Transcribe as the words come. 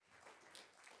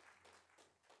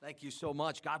Thank you so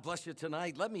much. God bless you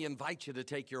tonight. Let me invite you to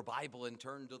take your Bible and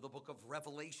turn to the book of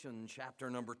Revelation, chapter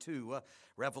number 2.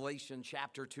 Revelation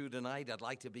chapter 2 tonight. I'd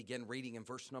like to begin reading in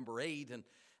verse number 8.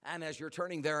 And as you're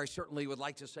turning there, I certainly would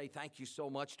like to say thank you so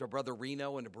much to Brother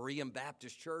Reno and the Berean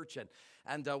Baptist Church.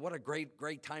 And what a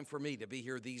great time for me to be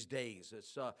here these days.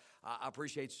 I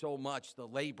appreciate so much the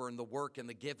labor and the work and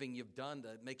the giving you've done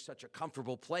to make such a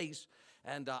comfortable place.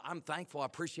 And I'm thankful. I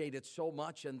appreciate it so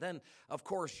much. And then, of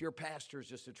course, your pastor is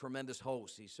just a tremendous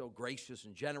host. He's so gracious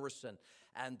and generous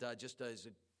and just as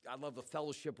I love the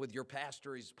fellowship with your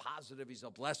pastor. He's positive. He's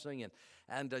a blessing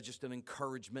and just an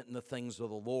encouragement in the things of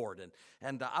the Lord.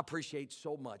 And I appreciate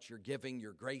so much your giving,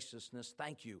 your graciousness.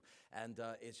 Thank you. And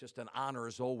it's just an honor,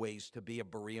 as always, to be a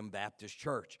Berean Baptist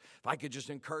Church. If I could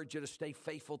just encourage you to stay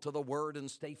faithful to the Word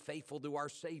and stay faithful to our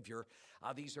Savior,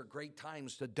 these are great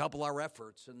times to double our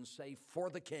efforts and say, for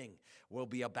the King, we'll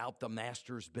be about the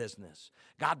Master's business.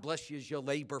 God bless you as you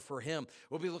labor for Him.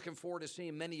 We'll be looking forward to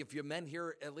seeing many of you men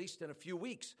here, at least in a few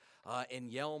weeks, in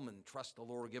Yelm, and trust the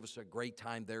Lord will give us a great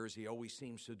time there, as He always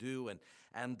seems to do,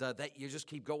 and that you just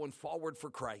keep going forward for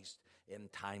Christ in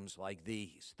times like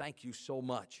these. Thank you so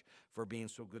much for being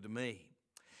so good to me.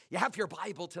 You have your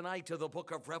Bible tonight to the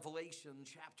book of Revelation,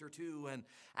 chapter 2,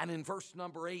 and in verse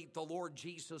number 8, the Lord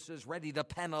Jesus is ready to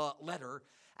pen a letter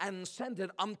and send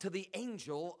it unto the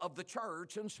angel of the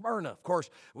church in Smyrna. Of course,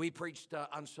 we preached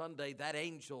on Sunday that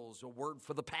angel's a word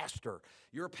for the pastor,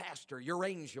 your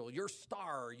angel, your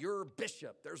star, your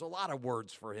bishop. There's a lot of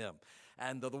words for him,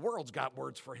 and the world's got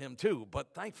words for him too,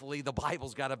 but thankfully the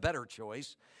Bible's got a better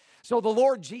choice. So the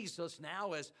Lord Jesus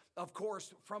now, as of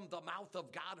course from the mouth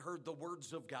of God heard the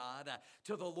words of God,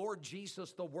 to the Lord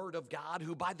Jesus the word of God,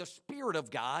 who by the Spirit of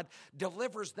God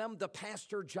delivers them to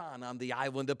Pastor John on the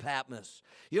island of Patmos.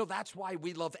 You know, that's why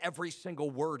we love every single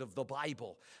word of the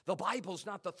Bible. The Bible's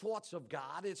not the thoughts of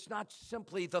God. It's not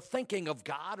simply the thinking of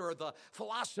God or the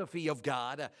philosophy of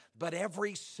God, but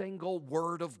every single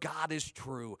word of God is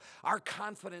true. Our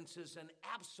confidence is in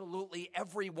absolutely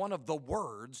every one of the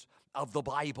words of the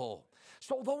Bible.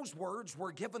 So those words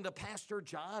were given to Pastor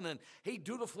John, and he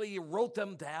dutifully wrote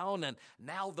them down, and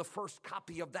now the first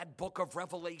copy of that book of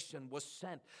Revelation was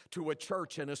sent to a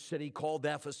church in a city called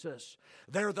Ephesus.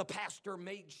 There the pastor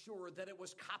made sure that it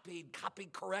was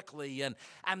copied correctly, and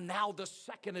now the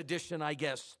second edition, I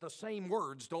guess, the same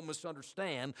words, don't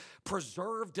misunderstand,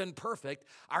 preserved and perfect,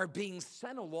 are being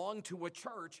sent along to a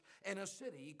church in a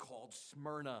city called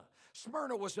Smyrna.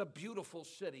 Smyrna was a beautiful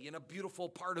city in a beautiful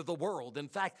part of the world. In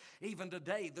fact, even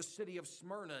today, the city of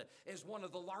Smyrna is one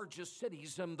of the largest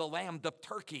cities in the land of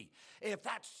Turkey. If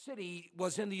that city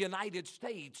was in the United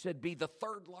States, it'd be the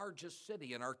third largest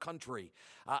city in our country.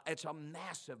 It's a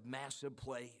massive, massive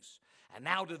place. And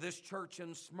now to this church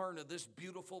in Smyrna, this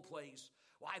beautiful place,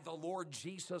 why the Lord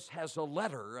Jesus has a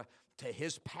letter to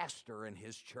his pastor and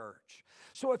his church.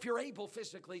 So if you're able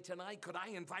physically tonight, could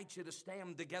I invite you to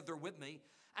stand together with me?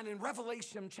 And in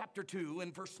Revelation chapter 2,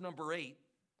 in verse number 8,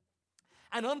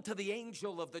 and unto the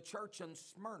angel of the church in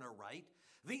Smyrna write,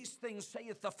 these things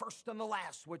saith the first and the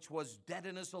last, which was dead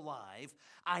and is alive.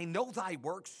 I know thy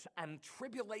works and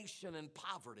tribulation and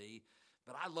poverty,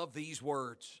 but I love these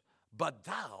words, but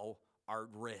thou art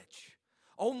rich.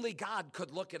 Only God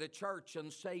could look at a church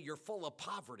and say, you're full of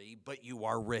poverty, but you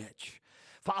are rich.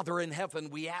 Father in heaven,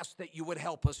 we ask that you would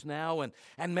help us now,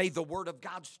 and may the word of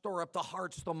God stir up the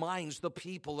hearts, the minds, the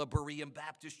people of Berean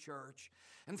Baptist Church.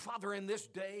 And Father, in this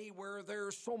day where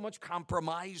there's so much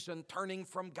compromise and turning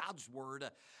from God's word,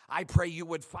 I pray you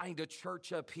would find a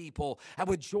church of people and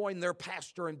would join their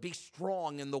pastor and be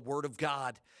strong in the word of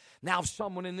God. Now, if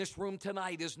someone in this room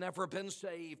tonight has never been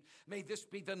saved, may this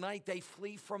be the night they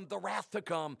flee from the wrath to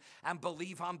come and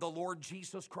believe on the Lord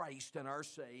Jesus Christ and are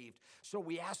saved. So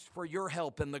we ask for your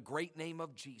help in the great name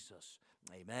of Jesus.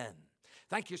 Amen.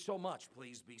 Thank you so much.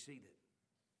 Please be seated.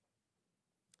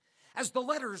 As the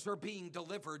letters are being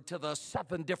delivered to the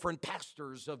 7 different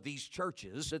pastors of these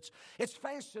churches, it's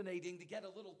fascinating to get a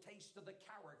little taste of the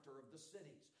character of the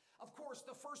cities. Of course,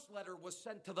 the first letter was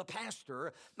sent to the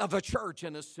pastor of a church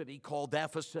in a city called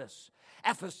Ephesus.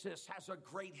 Ephesus has a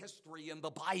great history in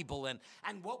the Bible, and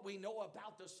what we know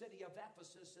about the city of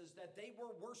Ephesus is that they were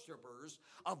worshipers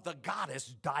of the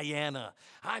goddess Diana.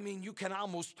 I mean, you can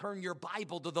almost turn your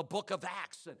Bible to the book of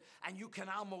Acts, and you can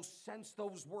almost sense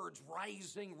those words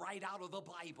rising right out of the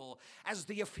Bible as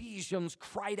the Ephesians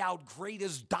cried out, "Great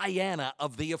is Diana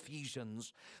of the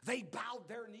Ephesians." They bowed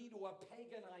their knee to a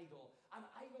pagan idol, an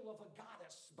idol of a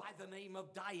goddess by the name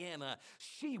of Diana.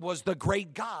 She was the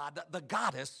great god, the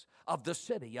goddess of the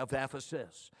city of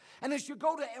Ephesus. And as you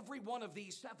go to every one of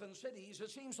these 7 cities,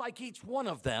 it seems like each one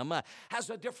of them has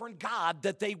a different god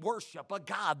that they worship, a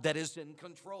god that is in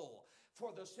control.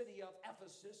 For the city of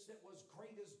Ephesus, it was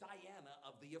great as Diana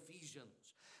of the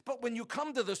Ephesians. But when you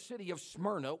come to the city of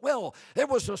Smyrna, well, there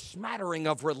was a smattering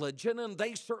of religion, and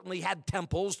they certainly had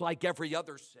temples like every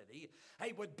other city.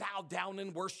 They would bow down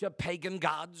and worship pagan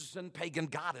gods and pagan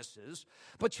goddesses.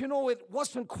 But you know, it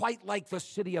wasn't quite like the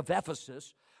city of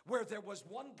Ephesus, where there was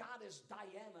one goddess,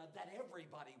 Diana, that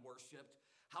everybody worshiped.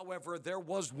 However, there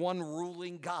was one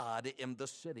ruling god in the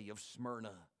city of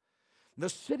Smyrna. The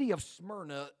city of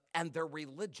Smyrna and their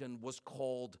religion was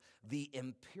called the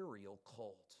imperial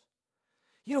cult.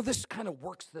 You know, this kind of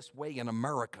works this way in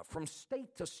America. From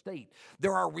state to state,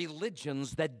 there are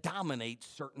religions that dominate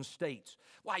certain states.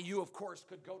 Why, you, of course,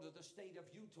 could go to the state of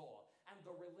Utah, and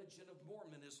the religion of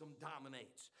Mormonism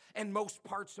dominates. In most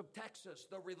parts of Texas,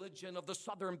 the religion of the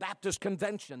Southern Baptist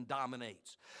Convention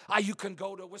dominates. You can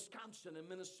go to Wisconsin and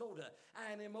Minnesota,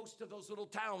 and in most of those little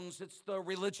towns, it's the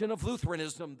religion of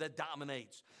Lutheranism that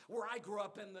dominates. Where I grew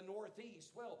up in the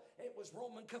Northeast, well, it was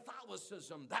Roman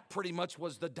Catholicism. That pretty much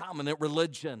was the dominant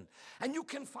religion. And you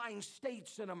can find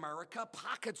states in America,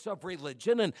 pockets of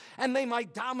religion, and they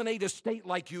might dominate a state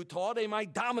like Utah. They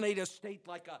might dominate a state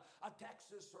like a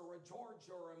Texas or a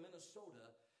Georgia or a Minnesota.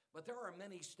 But there are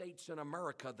many states in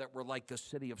America that were like the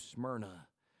city of Smyrna,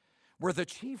 where the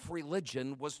chief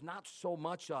religion was not so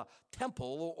much a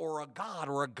temple or a god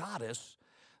or a goddess.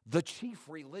 The chief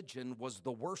religion was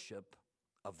the worship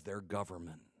of their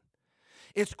government.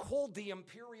 It's called the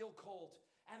imperial cult,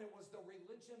 and it was the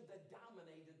religion that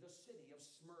dominated the city of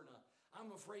Smyrna.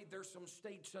 I'm afraid there's some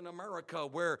states in America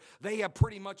where they have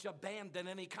pretty much abandoned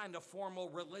any kind of formal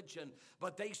religion,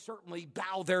 but they certainly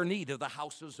bow their knee to the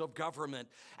houses of government.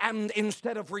 And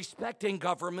instead of respecting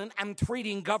government and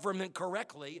treating government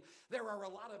correctly, there are a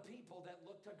lot of people that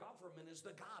look to government as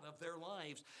the god of their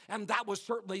lives. And that was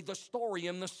certainly the story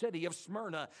in the city of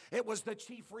Smyrna. It was the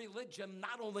chief religion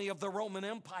not only of the Roman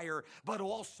Empire, but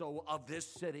also of this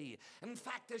city. In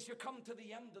fact, as you come to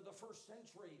the end of the first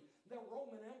century, the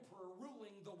Roman emperor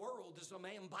ruling the world is a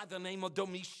man by the name of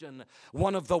Domitian,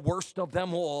 one of the worst of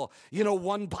them all. You know,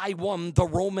 one by one, the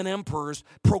Roman emperors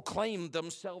proclaimed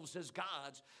themselves as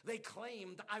gods. They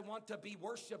claimed, I want to be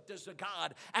worshipped as a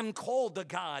god and called a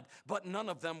god, but none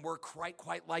of them were quite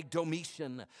like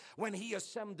Domitian. When he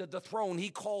ascended the throne, he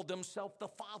called himself the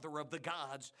father of the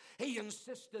gods. He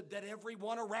insisted that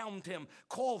everyone around him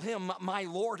call him my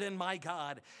Lord and my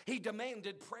God. He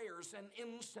demanded prayers and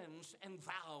incense and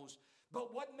vows.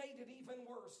 But what made it even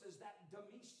worse is that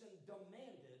Domitian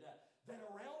demanded that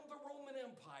around the Roman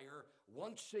Empire,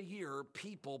 once a year,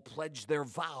 people pledged their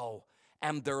vow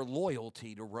and their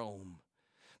loyalty to Rome.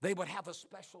 They would have a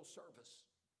special service.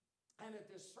 And at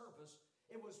this service,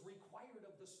 it was required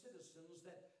of the citizens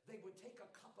that they would take a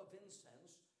cup of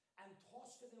incense and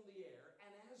toss it in the air.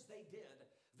 And as they did,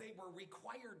 they were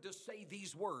required to say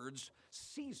these words,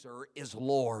 Caesar is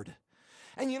Lord.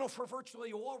 And you know, for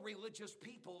virtually all religious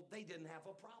people, they didn't have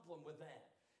a problem with that.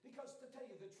 Because to tell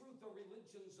you the truth, the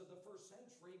religions of the first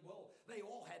century, well, they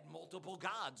all had multiple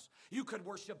gods. You could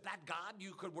worship that god,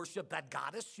 you could worship that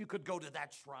goddess, you could go to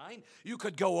that shrine, you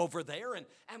could go over there, and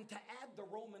to add the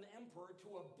Roman emperor to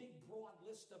a big, broad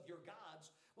list of your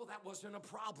gods, well, that wasn't a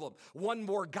problem. One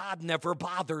more god never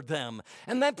bothered them.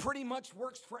 And that pretty much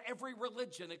works for every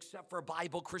religion except for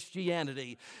Bible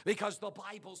Christianity, because the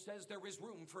Bible says there is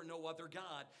room for no other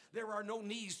God. There are no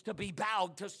knees to be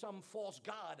bowed to some false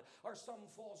god or some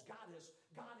false goddess.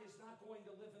 God is not going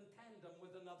to live in tandem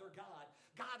with another God.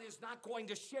 God is not going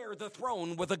to share the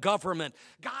throne with a government.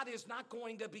 God is not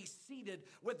going to be seated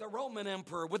with the Roman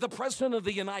emperor, with the president of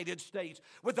the United States,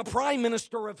 with the prime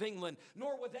minister of England,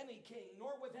 nor with any king,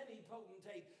 nor with any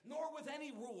potentate, nor with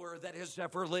any ruler that has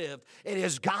ever lived. It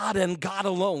is God and God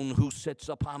alone who sits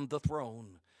upon the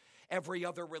throne. Every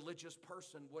other religious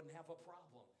person wouldn't have a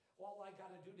problem. All I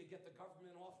got to do to get the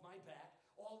government off my back,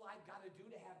 all I've got to do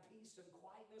to have peace and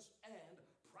quietness and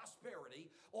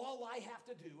prosperity, all I have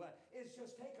to do is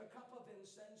just take a cup of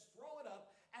incense, throw it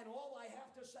up, and all I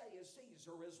have to say is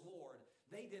Caesar is Lord.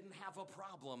 They didn't have a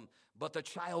problem, but the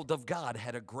child of God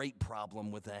had a great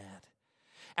problem with that.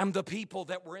 And the people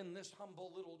that were in this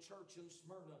humble little church in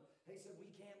Smyrna, they said,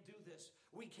 we can't do this.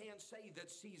 We can't say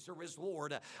that Caesar is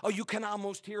Lord. You can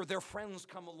almost hear their friends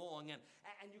come along, and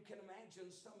you can imagine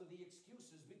some of the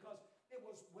excuses, because it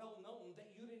was well known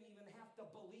that you didn't even have to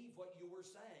believe what you were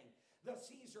saying. The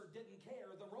Caesar didn't care.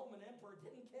 The Roman emperor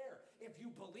didn't care if you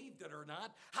believed it or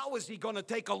not. How is he going to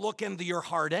take a look into your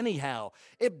heart anyhow?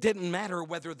 It didn't matter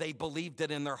whether they believed it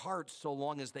in their hearts so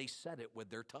long as they said it with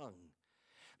their tongue.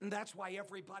 And that's why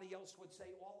everybody else would say,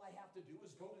 all I have to do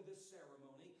is go to this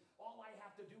ceremony. All I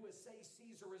have to do is say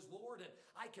Caesar is Lord, and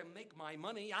I can make my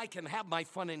money. I can have my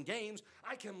fun and games.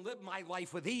 I can live my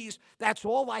life with ease. That's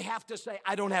all I have to say.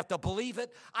 I don't have to believe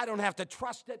it. I don't have to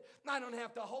trust it. I don't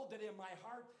have to hold it in my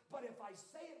heart. But if I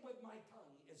say it with my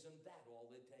tongue, isn't that all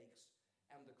it takes?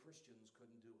 And the Christians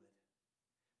couldn't do it.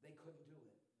 They couldn't do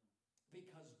it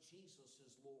because Jesus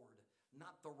is Lord,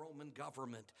 not the Roman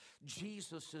government.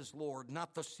 Jesus is Lord,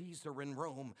 not the Caesar in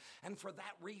Rome. And for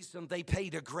that reason, they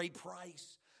paid a great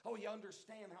price. Oh, you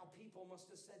understand how people must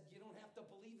have said, you don't have to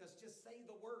believe us. Just say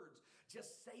the words.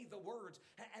 Just say the words.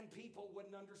 And people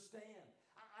wouldn't understand.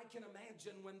 I can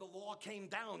imagine when the law came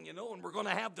down, and we're going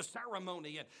to have the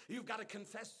ceremony, and you've got to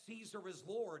confess Caesar is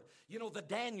Lord. The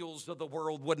Daniels of the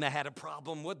world wouldn't have had a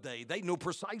problem, would they? They knew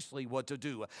precisely what to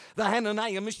do. The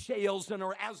Hananiah, Mishaels, and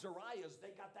Azariahs,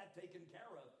 they got that taken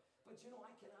care of. But, I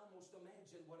can almost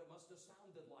imagine what it must have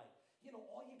sounded like.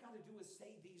 All you got to do is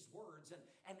say these words.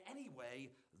 And anyway,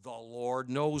 the Lord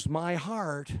knows my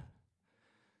heart.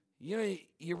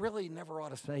 You really never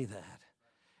ought to say that.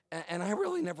 And I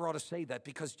really never ought to say that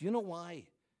because do you know why?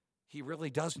 He really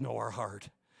does know our heart.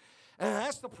 And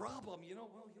that's the problem.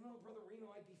 Brother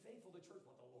Reno, I'd be faithful to church,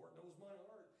 but the Lord knows my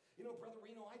heart. Brother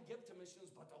Reno, I'd give to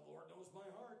missions, but the Lord knows my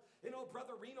heart.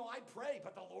 Brother Reno, I'd pray,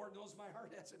 but the Lord knows my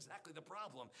heart. That's exactly the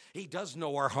problem. He does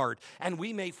know our heart. And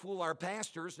we may fool our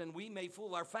pastors and we may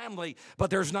fool our family, but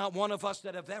there's not one of us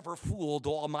that have ever fooled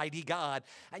Almighty God.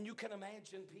 And you can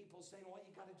imagine people saying, all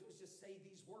you got to do is just say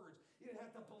these words. You don't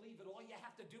have to believe it. All you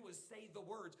have to do is say the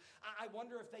words. I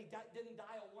wonder if they didn't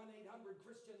dial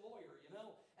 1-800-Christian lawyer,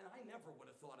 And I never would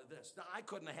have thought of this. Now, I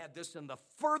couldn't have had this in the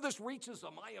furthest reaches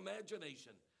of my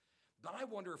imagination. But I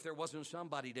wonder if there wasn't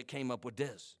somebody that came up with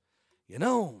this.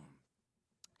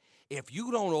 If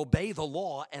you don't obey the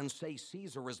law and say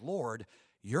Caesar is Lord,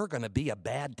 you're going to be a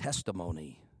bad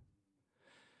testimony.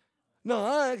 No,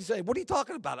 I say, what are you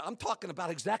talking about? I'm talking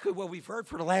about exactly what we've heard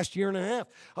for the last year and a half.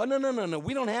 Oh, no.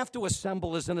 We don't have to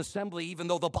assemble as an assembly, even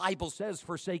though the Bible says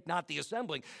forsake not the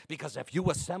assembling. Because if you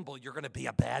assemble, you're going to be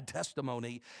a bad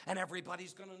testimony. And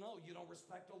everybody's going to know you don't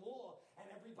respect the law. And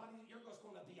you're just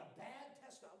going to be a bad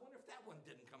testimony. I wonder if that one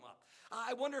didn't come up.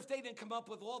 I wonder if they didn't come up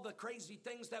with all the crazy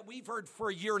things that we've heard for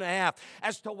a year and a half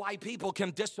as to why people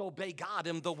can disobey God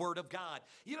and the Word of God.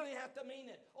 You don't have to mean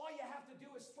it. All you have to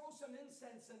do is throw some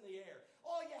incense in the air.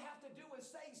 All you have to do is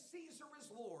say, Caesar is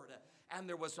Lord. And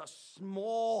there was a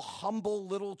small, humble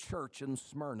little church in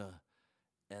Smyrna,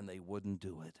 and they wouldn't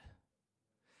do it.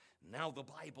 Now the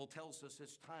Bible tells us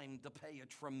it's time to pay a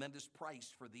tremendous price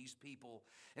for these people.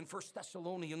 In 1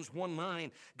 Thessalonians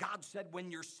 1:9, God said when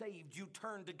you're saved, you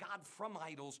turn to God from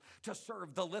idols to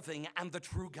serve the living and the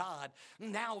true God.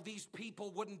 Now these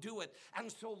people wouldn't do it.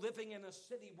 And so living in a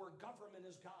city where government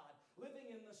is God, living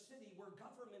in the city where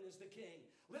government is the king,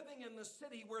 living in the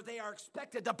city where they are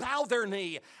expected to bow their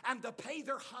knee and to pay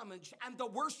their homage and to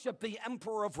worship the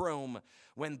emperor of Rome.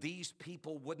 When these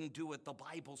people wouldn't do it, the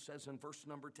Bible says in verse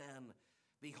number 10,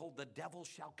 behold, the devil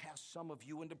shall cast some of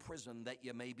you into prison that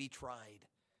you may be tried,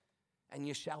 and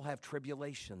you shall have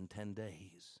tribulation 10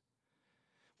 days.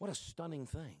 What a stunning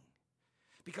thing.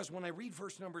 Because when I read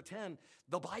verse number 10,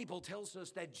 the Bible tells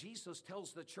us that Jesus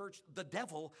tells the church, the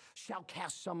devil shall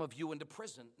cast some of you into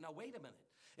prison. Now, wait a minute.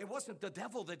 It wasn't the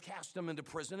devil that cast them into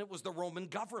prison. It was the Roman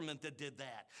government that did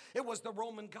that. It was the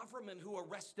Roman government who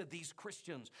arrested these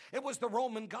Christians. It was the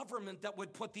Roman government that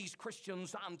would put these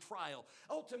Christians on trial.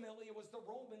 Ultimately, it was the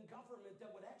Roman government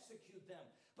that would execute them.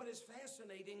 But it's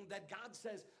fascinating that God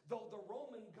says, though the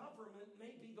Roman government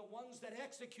may be the ones that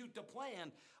execute the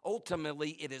plan, ultimately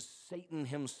it is Satan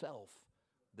himself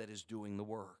that is doing the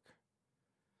work.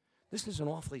 This is an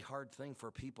awfully hard thing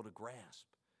for people to grasp.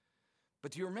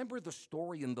 But do you remember the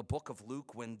story in the book of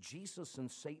Luke when Jesus and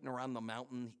Satan are on the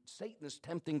mountain? Satan is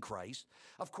tempting Christ.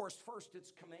 Of course, first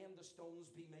it's command the stones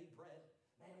be made bread.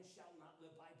 Man shall not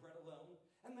live by bread alone.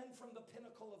 And then from the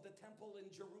pinnacle of the temple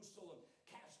in Jerusalem,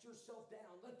 cast yourself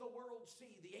down. Let the world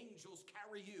see. The angels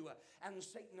carry you. And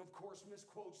Satan, of course,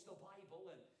 misquotes the Bible,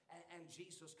 and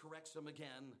Jesus corrects him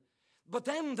again. But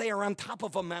then they are on top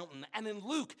of a mountain. And in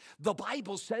Luke, the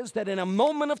Bible says that in a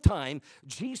moment of time,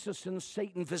 Jesus and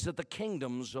Satan visit the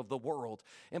kingdoms of the world.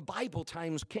 In Bible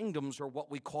times, kingdoms are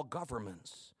what we call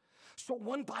governments. So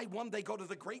one by one, they go to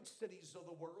the great cities of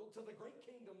the world, to the great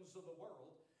kingdoms of the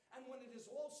world. And when it is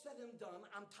all said and done,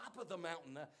 on top of the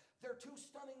mountain, there are two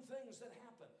stunning things that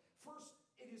happen. First,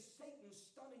 it is Satan's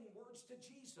stunning words to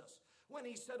Jesus. when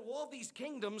he said, all these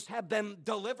kingdoms have been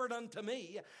delivered unto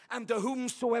me, and to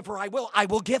whomsoever I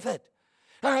will give it.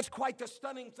 Now, that's quite the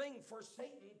stunning thing for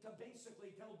Satan to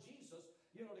basically tell Jesus,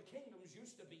 the kingdoms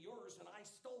used to be yours, and I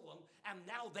stole them, and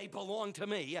now they belong to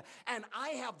me, and I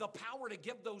have the power to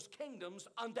give those kingdoms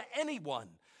unto anyone.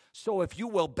 So if you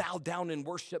will bow down and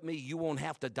worship me, you won't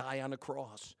have to die on a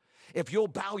cross. If you'll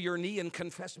bow your knee and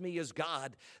confess me as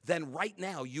God, then right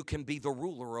now you can be the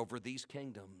ruler over these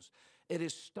kingdoms. It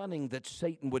is stunning that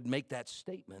Satan would make that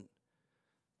statement,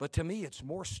 but to me it's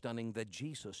more stunning that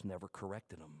Jesus never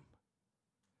corrected him.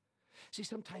 See,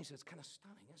 sometimes it's kind of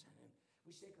stunning, isn't it?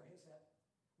 We shake our heads at,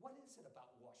 what is it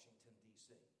about Washington,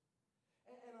 D.C.?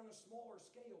 And on a smaller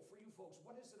scale for you folks,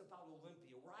 what is it about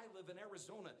Olympia, where I live in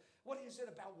Arizona? What is it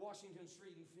about Washington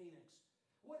Street in Phoenix?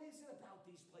 What is it about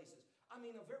these places? I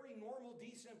mean, a very normal,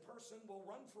 decent person will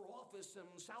run for office in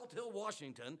South Hill,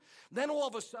 Washington. Then all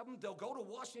of a sudden, they'll go to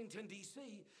Washington,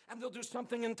 D.C., and they'll do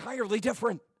something entirely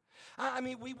different. I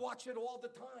mean, we watch it all the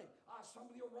time.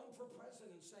 Somebody will run for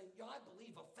president saying, I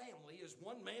believe a family is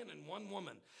one man and one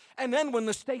woman. And then when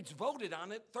the states voted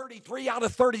on it, 33 out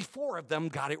of 34 of them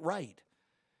got it right.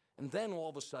 And then all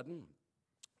of a sudden,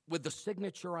 with the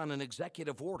signature on an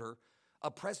executive order,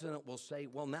 a president will say,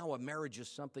 well, now a marriage is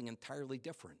something entirely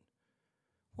different.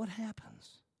 What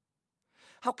happens?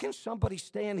 How can somebody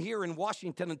stand here in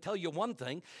Washington and tell you one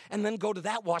thing and then go to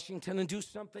that Washington and do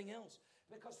something else?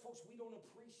 Because, folks, we don't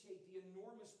appreciate the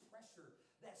enormous pressure,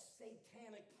 that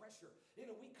satanic pressure.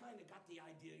 We kind of got the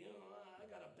idea, I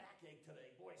got a backache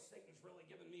today. Boy, Satan's really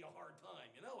giving me a hard time,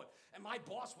 And my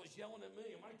boss was yelling at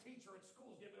me, and my teacher at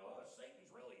school was giving me, Satan's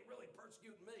really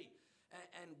persecuting me.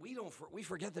 And we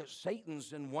forget that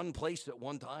Satan's in one place at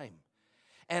one time.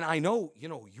 And I know,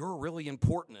 you're really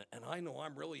important, and I know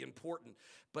I'm really important,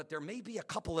 but there may be a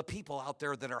couple of people out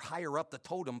there that are higher up the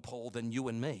totem pole than you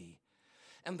and me.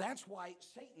 And that's why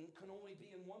Satan can only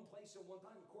be in one place at one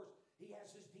time. Of course, he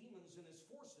has his demons and his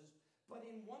forces, but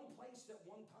in one place at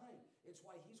one time. It's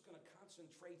why he's going to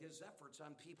concentrate his efforts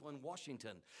on people in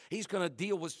Washington. He's going to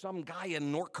deal with some guy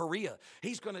in North Korea.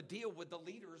 He's going to deal with the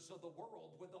leaders of the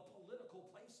world, with the political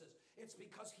places. It's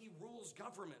because he rules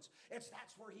governments.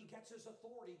 That's where he gets his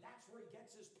authority. That's where he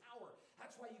gets his power.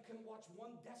 That's why you can watch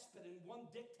one despot and one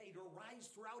dictator rise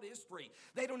throughout history.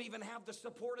 They don't even have the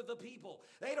support of the people.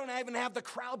 They don't even have the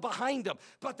crowd behind them.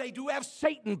 But they do have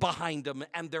Satan behind them.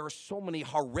 And there are so many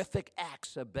horrific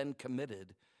acts have been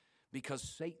committed because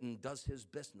Satan does his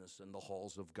business in the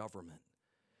halls of government.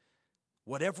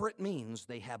 Whatever it means,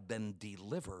 they have been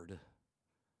delivered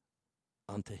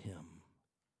unto him.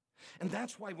 And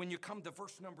that's why when you come to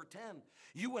verse number 10,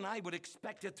 you and I would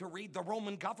expect it to read, the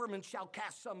Roman government shall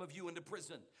cast some of you into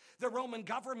prison. The Roman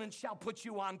government shall put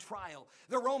you on trial.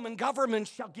 The Roman government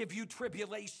shall give you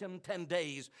tribulation 10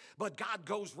 days. But God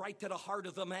goes right to the heart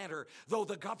of the matter. Though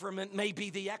the government may be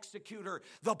the executor,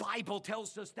 the Bible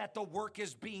tells us that the work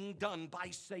is being done by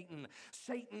Satan.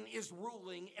 Satan is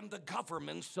ruling in the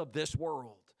governments of this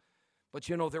world. But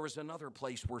there is another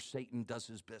place where Satan does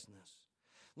his business.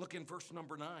 Look in verse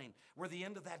number 9, where the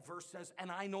end of that verse says,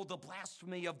 and I know the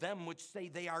blasphemy of them which say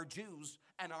they are Jews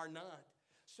and are not.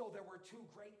 So there were two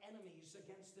great enemies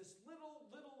against this little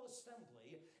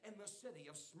assembly in the city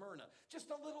of Smyrna. Just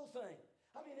a little thing.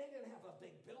 I mean, they didn't have a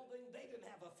big building. They didn't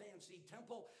have a fancy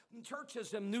temple.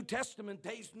 Churches in New Testament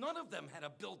days, none of them had a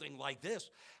building like this.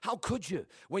 How could you?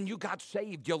 When you got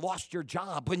saved, you lost your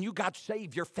job. When you got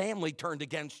saved, your family turned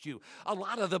against you. A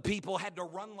lot of the people had to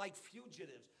run like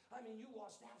fugitives. I mean, you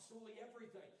lost absolutely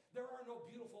everything. There are no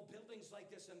beautiful buildings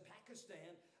like this in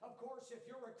Pakistan. Of course, if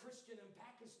you're a Christian in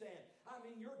Pakistan,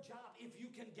 your job, if you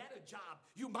can get a job,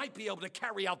 you might be able to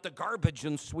carry out the garbage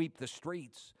and sweep the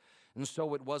streets. And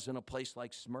so it was in a place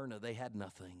like Smyrna. They had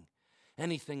nothing.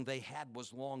 Anything they had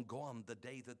was long gone the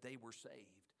day that they were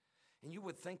saved. And you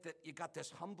would think that you got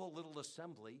this humble little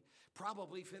assembly,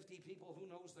 probably 50 people, who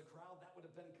knows the crowd, that would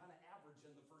have been kind of average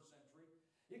in the first century.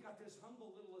 You got this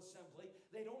humble little assembly.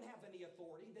 They don't have any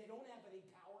authority. They don't have any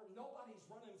power. Nobody's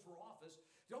running for office.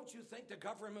 Don't you think the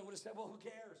government would have said, well, who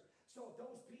cares? So if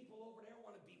those people over there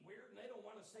want to be weird and they don't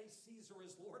want to say Caesar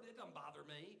is Lord, it doesn't bother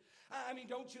me.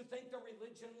 Don't you think the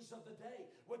religions of the day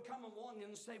would come along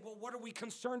and say, well, what are we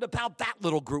concerned about that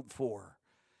little group for?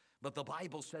 But the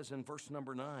Bible says in verse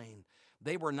number 9,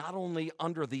 they were not only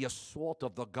under the assault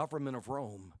of the government of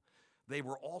Rome, they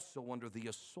were also under the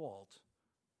assault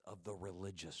of the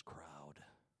religious crowd.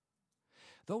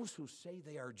 Those who say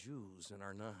they are Jews and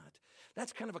are not.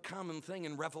 That's kind of a common thing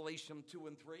in Revelation 2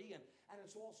 and 3, and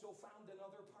it's also found in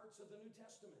other parts of the New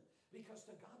Testament. Because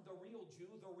to God, the real Jew,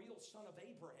 the real son of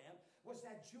Abraham, was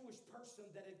that Jewish person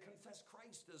that had confessed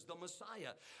Christ as the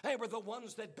Messiah. They were the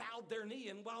ones that bowed their knee,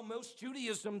 and while most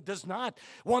Judaism does not,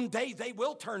 one day they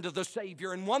will turn to the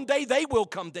Savior, and one day they will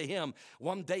come to Him.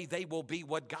 One day they will be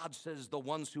what God says, the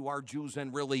ones who are Jews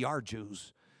and really are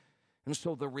Jews. And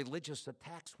so the religious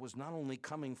attacks was not only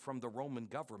coming from the Roman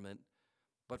government,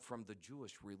 but from the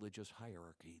Jewish religious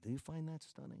hierarchy. Do you find that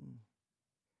stunning?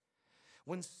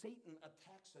 When Satan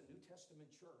attacks a New Testament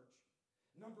church,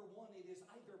 number one, it is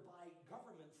either by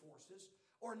government forces,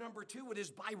 or number two, it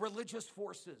is by religious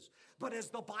forces. But as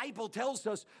the Bible tells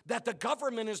us that the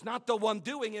government is not the one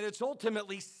doing it, it's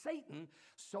ultimately Satan.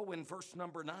 So in verse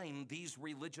number 9, these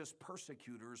religious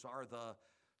persecutors are the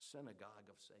synagogue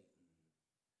of Satan.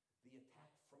 The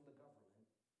attack from the government,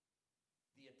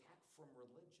 the attack from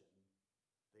religion,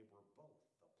 they were both the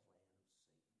plan of Satan.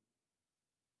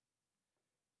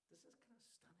 This is kind of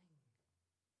stunning.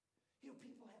 You know,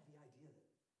 people have the idea that,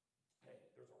 hey,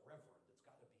 there's a reverend that's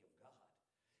got to be of God.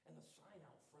 And the sign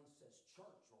out front says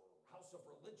church or house of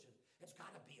religion. It's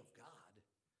got to be of God.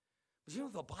 But you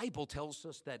know, the Bible tells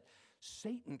us that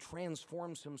Satan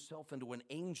transforms himself into an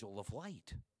angel of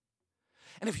light.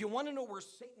 And if you want to know where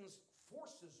Satan's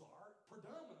forces are,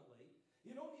 predominantly,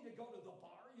 you don't need to go to the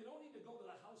bar. You don't need to go to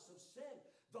the house of sin.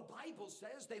 The Bible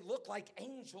says they look like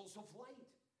angels of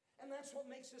light. And that's what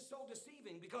makes it so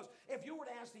deceiving, because if you were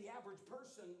to ask the average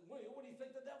person, what do you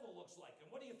think the devil looks like? And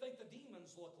what do you think the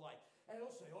demons look like? And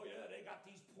they'll say, oh yeah, they got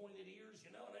these pointed ears,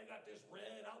 and they got this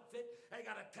red outfit. They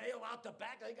got a tail out the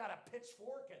back. They got a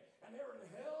pitchfork, and they're in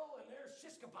hell, and they're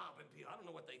shish-kebabbing people. I don't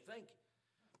know what they think.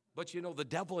 But the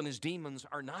devil and his demons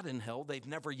are not in hell. They've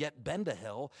never yet been to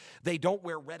hell. They don't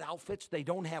wear red outfits. They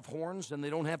don't have horns, and they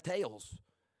don't have tails.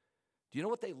 Do you know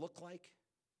what they look like?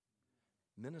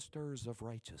 Ministers of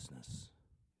righteousness.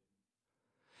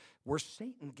 Where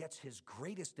Satan gets his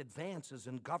greatest advances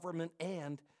in government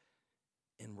and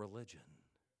in religion.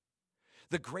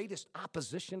 The greatest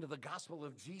opposition to the gospel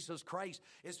of Jesus Christ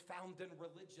is found in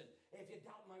religion. If you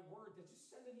doubt my word, then just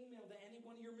send an email to any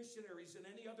one of your missionaries in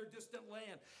any other distant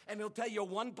land, and they'll tell you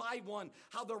one by one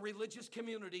how the religious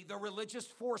community, the religious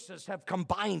forces have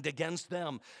combined against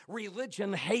them.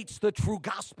 Religion hates the true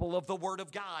gospel of the word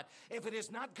of God. If it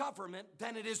is not government,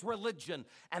 then it is religion,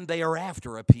 and they are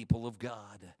after a people of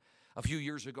God. A few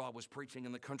years ago, I was preaching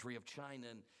in the country of China,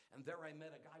 and there I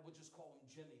met a guy, we'll just call him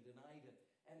Jimmy tonight,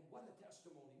 and what a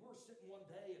testimony. We were sitting one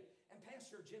day, and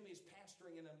Pastor Jimmy's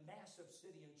pastoring in a massive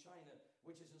city in China,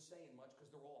 which isn't saying much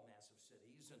because they're all massive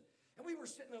cities. And we were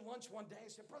sitting at lunch one day. I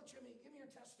said, Brother Jimmy, give me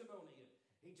your testimony.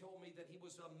 And he told me that he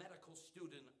was a medical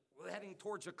student heading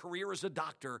towards a career as a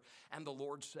doctor, and the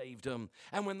Lord saved him.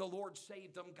 And when the Lord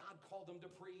saved him, God called him to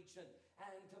preach, and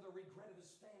to the regret of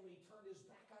his family, he turned his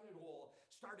back on it all,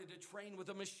 started to train with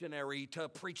a missionary to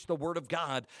preach the word of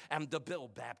God and to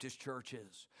build Baptist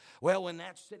churches. Well, in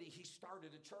that city, he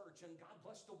started a church, and God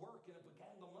blessed the work, and it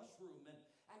began to mushroom.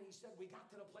 And he said, we got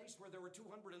to the place where there were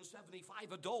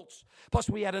 275 adults, plus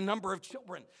we had a number of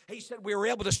children. He said, we were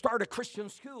able to start a Christian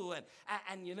school. And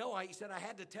he said, I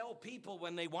had to tell people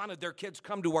when they wanted their kids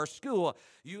come to our school,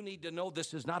 you need to know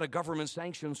this is not a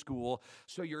government-sanctioned school,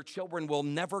 so your children will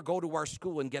never go to our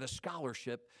school and get a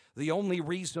scholarship. The only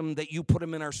reason that you put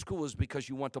them in our school is because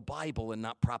you want the Bible and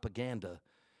not propaganda.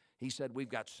 He said, we've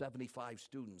got 75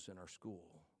 students in our school.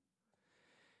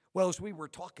 Well, as we were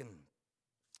talking,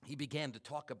 he began to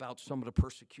talk about some of the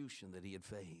persecution that he had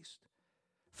faced.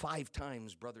 5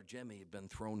 times Brother Jimmy had been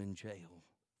thrown in jail.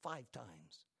 5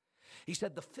 times. He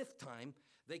said the 5th time,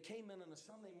 they came in on a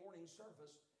Sunday morning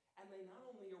service, and they not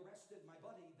only arrested my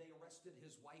buddy, they arrested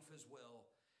his wife as well.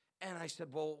 And I said,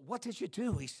 well, what did you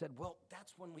do? He said, well,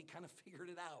 that's when we kind of figured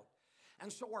it out.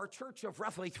 And so our church of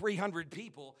roughly 300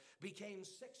 people became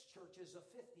 6 churches of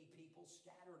 50 people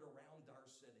scattered around our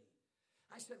city.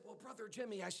 I said, well, Brother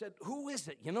Jimmy, I said, who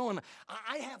is it? And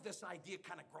I have this idea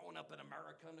kind of growing up in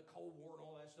America and the Cold War and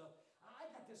all that stuff. I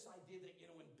got this idea that,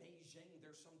 in Beijing,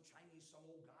 there's some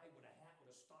old guy with a hat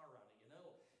with a star on it,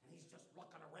 and he's just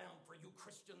looking around for you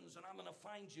Christians, and I'm going to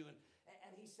find you.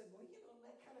 And he said, well,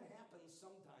 that kind of happens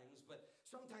sometimes, but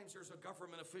sometimes there's a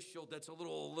government official that's a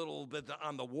little bit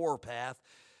on the war path.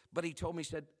 But he told me,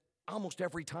 he said, almost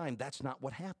every time that's not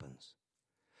what happens.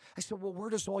 I said, well, where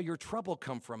does all your trouble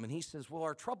come from? And he says, well,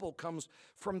 our trouble comes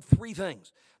from 3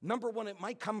 things. Number 1, it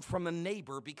might come from a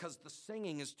neighbor because the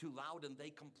singing is too loud and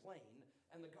they complain,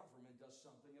 and the government does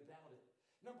something about it.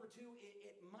 Number 2,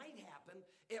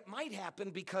 it might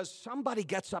happen because somebody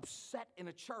gets upset in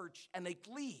a church and they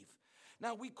leave.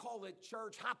 Now, we call it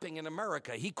church hopping in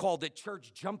America. He called it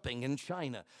church jumping in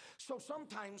China. So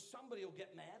sometimes somebody will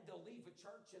get mad. They'll leave a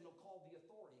church and they'll call the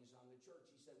authorities on the church.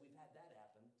 He said, we've had that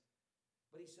happen.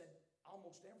 But he said,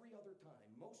 almost every other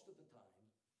time, most of the time,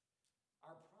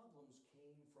 our problems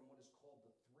came from what is called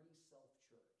the three-self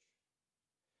church.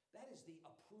 That is the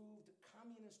approved,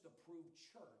 communist-approved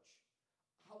church,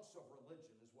 house of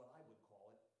religion is what I would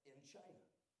call it, in China.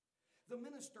 The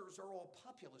ministers are all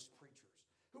populist preachers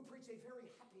who preach a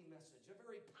very happy message, a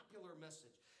very popular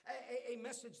message, a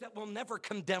message that will never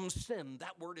condemn sin.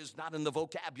 That word is not in the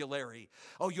vocabulary.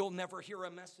 Oh, you'll never hear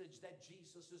a message that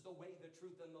Jesus is the way, the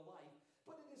truth, and the life.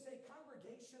 But it is a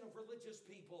congregation of religious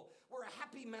people where a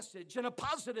happy message and a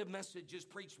positive message is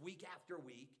preached week after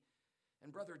week.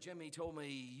 And Brother Jimmy told me,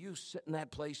 you sit in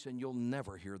that place and you'll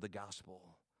never hear the gospel.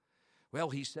 Well,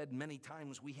 he said many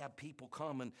times we have people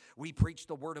come and we preach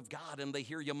the word of God and they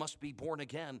hear you must be born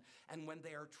again. And when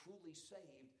they are truly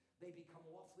saved, they become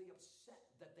awfully upset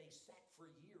that they sat for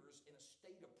years in a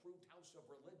state-approved house of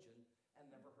religion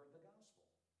and never heard the gospel.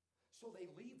 So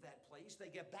they leave that place, they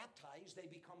get baptized,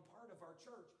 they become part of our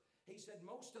church. He said,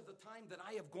 most of the time that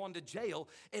I have gone to jail,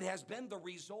 it has been the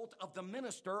result of the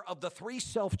minister of the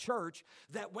three-self church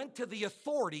that went to the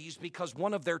authorities because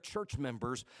one of their church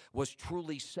members was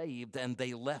truly saved and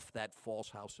they left that false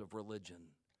house of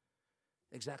religion.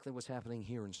 Exactly what's happening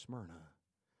here in Smyrna.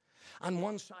 On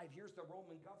one side, here's the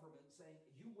Roman government saying,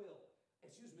 you will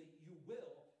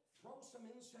throw some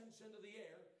incense into the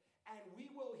air and we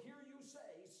will hear you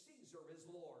say, Caesar is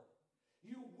Lord.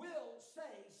 You will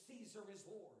say Caesar is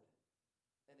Lord.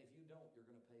 And if you don't, you're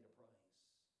going to pay the price.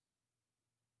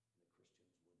 And the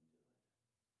Christians wouldn't do it.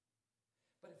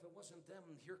 But if it wasn't them,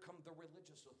 here come the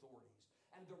religious authorities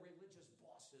and the religious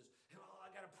bosses. Oh,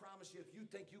 I got to promise you, if you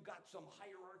think you got some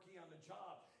hierarchy on the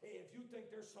job, if you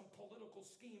think there's some political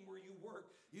scheme where you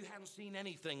work, you haven't seen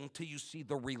anything until you see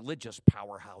the religious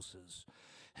powerhouses.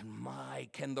 And my,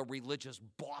 can the religious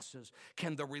bosses,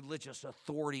 can the religious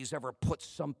authorities ever put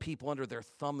some people under their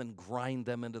thumb and grind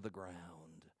them into the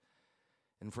ground?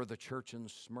 And for the church in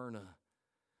Smyrna,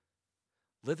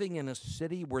 living in a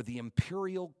city where the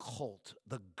imperial cult,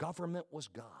 the government was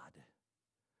God,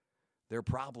 their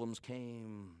problems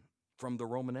came from the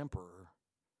Roman emperor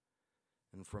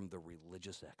and from the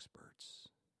religious experts.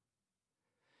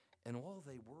 And all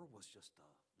they were was just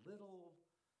a little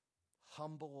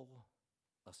humble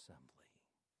assembly.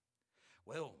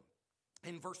 Well,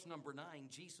 in verse number 9,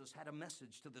 Jesus had a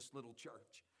message to this little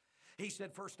church. He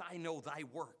said, first, I know thy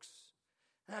works.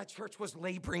 That church was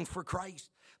laboring for Christ.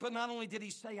 But not only did he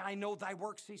say, I know thy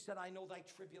works, he said, I know thy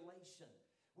tribulation.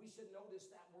 We should notice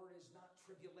that word is not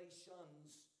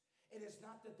tribulations. It is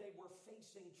not that they were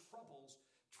facing troubles.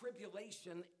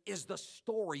 Tribulation is the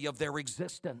story of their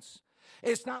existence.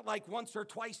 It's not like once or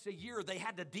twice a year they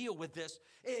had to deal with this.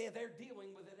 They're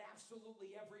dealing with it absolutely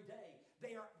every day.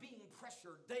 They are being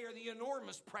pressured. They are the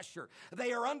enormous pressure.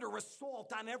 They are under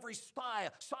assault on every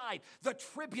side. The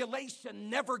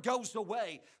tribulation never goes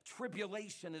away.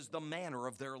 Tribulation is the manner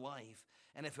of their life.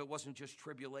 And if it wasn't just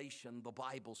tribulation, the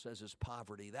Bible says is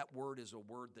poverty. That word is a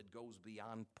word that goes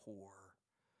beyond poor.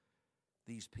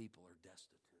 These people are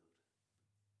destitute.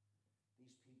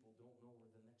 These people don't know where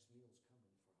the next meal's coming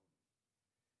from.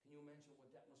 Can you imagine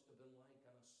what that must have been like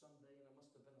on a Sunday? And it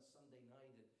must have been a Sunday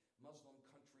night in Muslim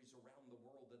countries around the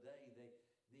world today.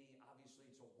 Obviously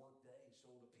it's a work day,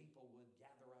 so the people would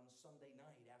gather on Sunday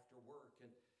night after work.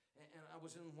 And I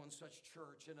was in one such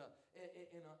church in a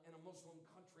Muslim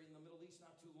country in the Middle East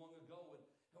not too long ago.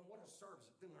 And what a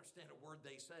service. I didn't understand a word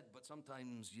they said, but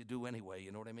sometimes you do anyway,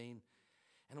 you know what I mean?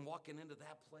 And walking into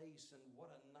that place, and what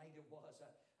a night it was.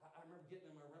 I remember getting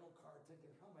in my rental car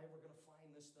thinking, how am I ever going to find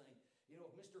this thing? You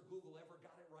know, if Mr. Google ever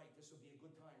got it right, this would be a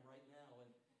good time right now. And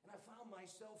I found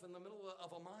myself in the middle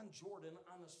of Amman, Jordan,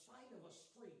 on the side of a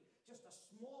street, just a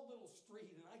small little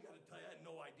street. And I got to tell you, I had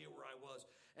no idea where I was.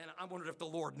 And I wondered if the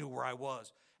Lord knew where I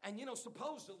was. And, you know,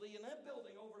 supposedly in that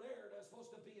building over there, that's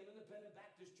supposed to be an independent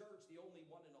Baptist church, the only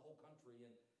one in the whole country.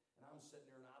 And I'm sitting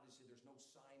there, and obviously there's no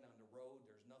sign on the road.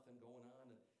 There's nothing going on.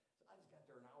 And so I just got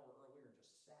there an hour earlier and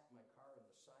just sat in my car on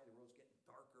the side of the road. It's getting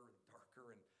darker and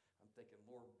darker. And I'm thinking,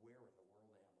 Lord, where in the world am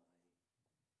I?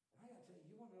 And I got to tell you,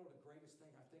 you want to know the greatest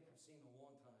thing I think I've seen in a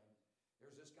long time?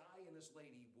 There's this guy and this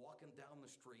lady walking down the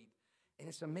street.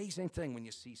 And it's an amazing thing when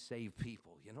you see saved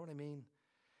people. You know what I mean?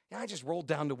 And I just rolled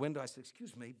down the window. I said,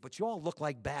 excuse me, but you all look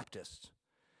like Baptists.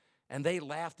 And they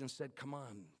laughed and said, come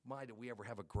on, my, did we ever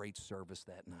have a great service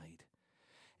that night?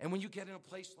 And when you get in a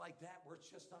place like that where it's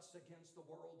just us against the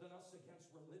world and us against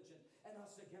religion and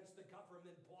us against the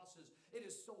government bosses, it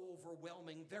is so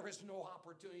overwhelming. There is no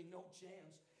opportunity, no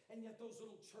chance. And yet those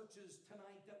little churches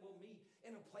tonight that will meet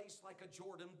in a place like a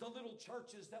Jordan, the little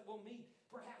churches that will meet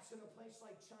perhaps in a place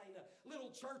like China,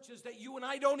 little churches that you and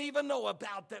I don't even know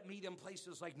about that meet in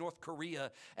places like North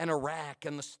Korea and Iraq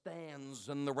and the stands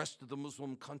and the rest of the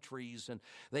Muslim countries, and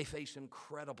they face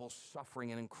incredible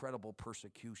suffering and incredible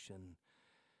persecution.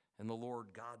 And the Lord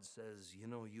God says, you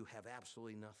know, you have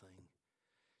absolutely nothing.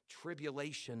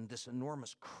 Tribulation, this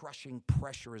enormous crushing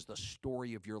pressure is the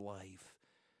story of your life.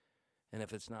 And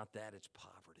if it's not that, it's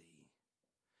poverty.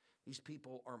 These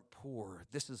people aren't poor.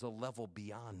 This is a level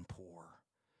beyond poor.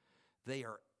 They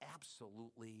are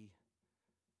absolutely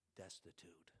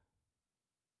destitute.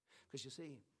 Because you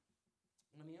see,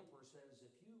 when the emperor says,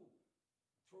 if you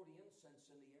throw the incense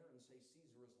in the air and say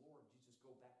Caesar is Lord, you just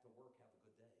go back to work, have a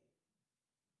good day.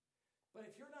 But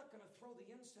if you're not going to throw the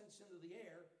incense into the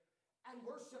air and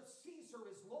worship Caesar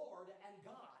as Lord and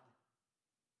God,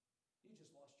 you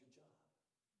just lost your job.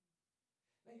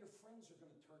 Now your friends are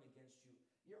going to turn against you.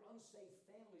 Your unsafe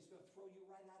family is going to throw you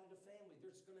right out of the family.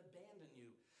 They're just going to abandon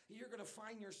you. You're going to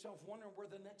find yourself wondering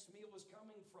where the next meal is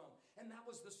coming from. And that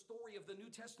was the story of the New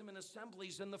Testament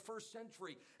assemblies in the first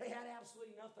century. They had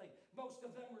absolutely nothing. Most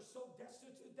of them were so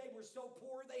destitute. They were so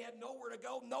poor. They had nowhere to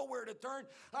go, nowhere to turn.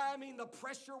 I mean, the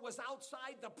pressure was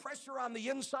outside, the pressure on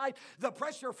the inside, the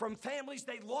pressure from families.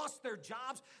 They lost their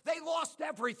jobs. They lost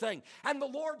everything. And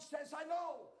the Lord says, I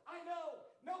know.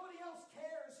 Nobody else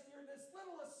cares. And you're this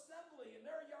little assembly, and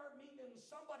their yard meeting in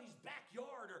somebody's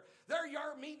backyard, or their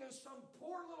yard meeting in some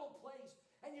poor little place,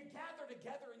 and you gather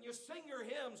together and you sing your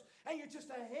hymns, and you're just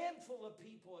a handful of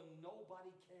people, and nobody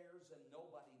cares and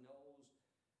nobody knows,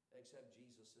 except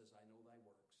Jesus says, I know thy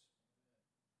works.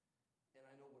 And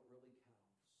I know what really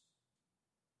counts.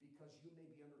 Because you may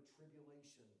be under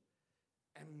tribulation,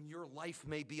 and your life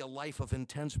may be a life of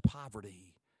intense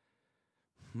poverty.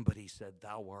 But he said,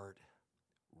 thou art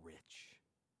rich.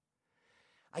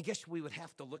 I guess we would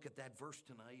have to look at that verse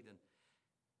tonight,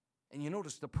 and you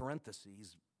notice the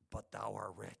parentheses, but thou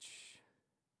art rich.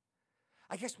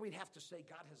 I guess we'd have to say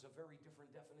God has a very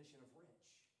different definition of rich.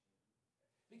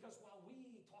 Because while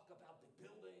we talk about the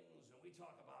buildings and we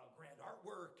talk about grand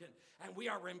artwork and we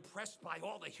are impressed by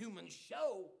all the human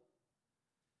show,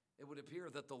 it would appear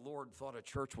that the Lord thought a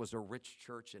church was a rich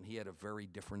church and he had a very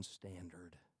different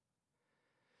standard.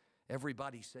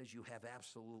 Everybody says you have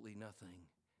absolutely nothing.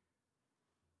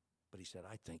 But he said,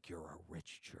 I think you're a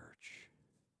rich church.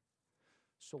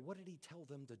 So what did he tell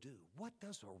them to do? What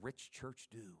does a rich church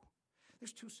do?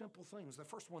 There's two simple things. The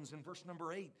first one's in verse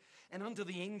number 8. And unto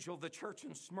the angel of the church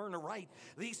in Smyrna write,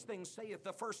 these things saith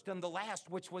the first and the last,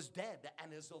 which was dead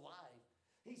and is alive.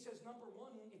 He says, number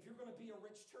one, if you're going to be a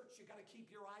rich church, you got to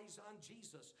keep your eyes on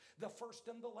Jesus, the first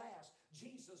and the last.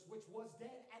 Jesus, which was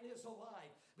dead and is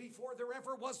alive. Before there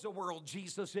ever was a world,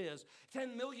 Jesus is.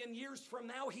 10 million years from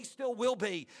now, he still will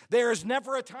be. There is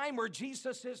never a time where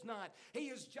Jesus is not. He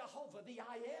is Jehovah, the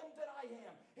I am that I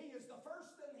am. He is the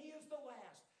first and he is the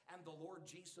last. And the Lord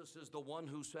Jesus is the one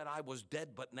who said, I was dead,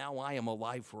 but now I am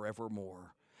alive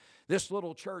forevermore. This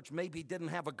little church maybe didn't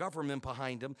have a government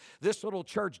behind him. This little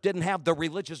church didn't have the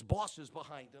religious bosses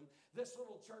behind him. This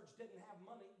little church didn't have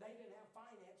money. They didn't have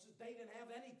finances. They didn't have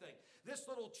anything. This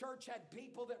little church had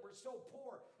people that were so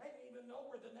poor, they didn't even know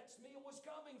where the next meal was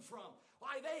coming from.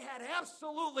 Why, they had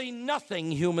absolutely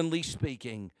nothing, humanly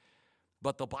speaking.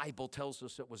 But the Bible tells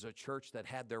us it was a church that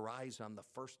had their eyes on the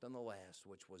first and the last,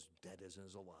 which was dead as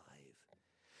is alive.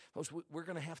 We're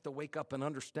going to have to wake up and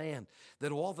understand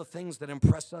that all the things that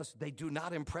impress us, they do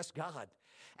not impress God.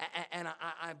 And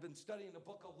I've been studying the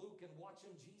book of Luke and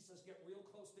watching Jesus get real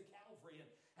close to Calvary.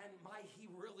 And he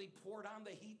really poured on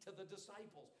the heat to the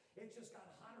disciples. It just got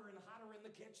hotter and hotter in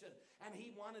the kitchen. And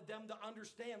he wanted them to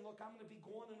understand, look, I'm going to be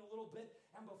going in a little bit.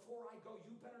 And before I go,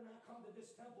 you better not come to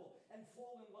this temple and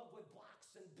fall in love with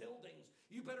blocks and buildings.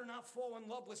 You better not fall in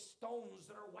love with stones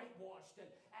that are whitewashed and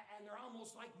they're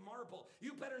almost like marble.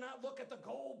 You better not look at the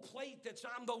gold plate that's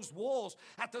on those walls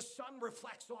that the sun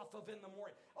reflects off of in the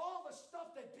morning. All the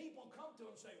stuff that people come to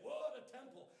and say, what a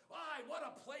temple. Why, what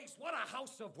a place, what a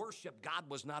house of worship. God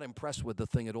was not impressed with the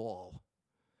thing at all.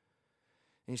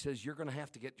 And he says, you're going to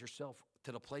have to get yourself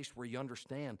to the place where you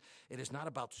understand it is not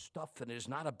about stuff and it is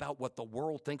not about what the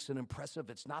world thinks is impressive.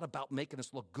 It's not about making us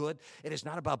look good. It is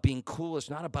not about being cool. It's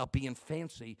not about being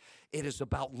fancy. It is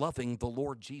about loving the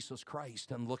Lord Jesus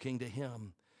Christ and looking to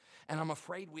him. And I'm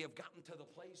afraid we have gotten to the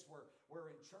place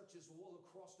where in churches all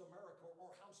across America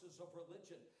or houses of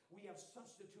religion, we have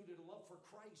substituted love for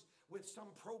Christ with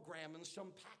some program and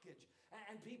some package.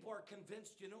 And people are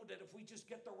convinced, that if we just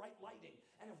get the right lighting,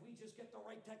 and if we just get the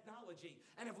right technology,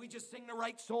 and if we just sing the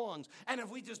right songs, and if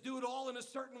we just do it all in a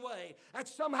certain way, that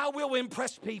somehow we'll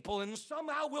impress people and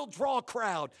somehow we'll draw a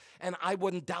crowd. And I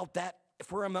wouldn't doubt that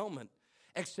for a moment.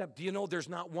 Except, there's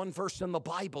not one verse in the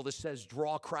Bible that says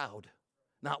draw a crowd.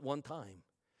 Not one time.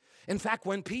 In fact,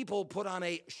 when people put on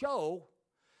a show,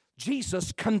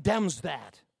 Jesus condemns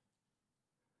that.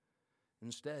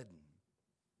 Instead,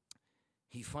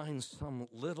 he finds some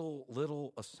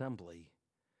little assembly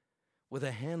with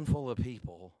a handful of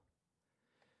people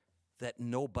that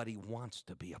nobody wants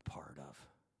to be a part of.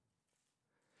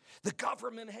 The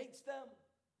government hates them.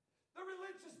 The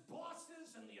religious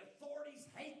bosses and the authorities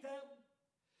hate them.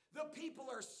 The people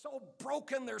are so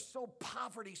broken, they're so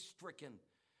poverty-stricken.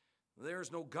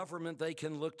 There's no government they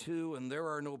can look to, and there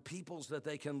are no peoples that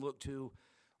they can look to.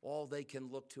 All they can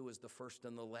look to is the first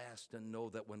and the last and know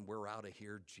that when we're out of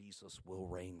here, Jesus will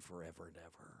reign forever and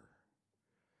ever.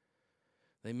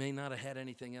 They may not have had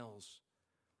anything else,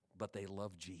 but they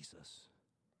love Jesus.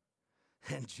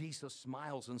 And Jesus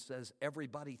smiles and says,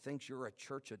 everybody thinks you're a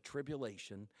church of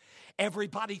tribulation.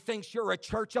 Everybody thinks you're a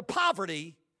church of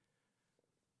poverty.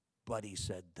 But he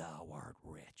said, thou art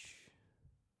rich.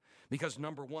 Because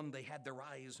number one, they had their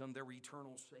eyes on their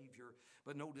eternal Savior.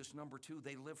 But notice number two,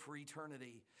 they live for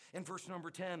eternity. In verse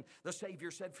number 10, the Savior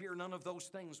said, fear none of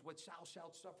those things which thou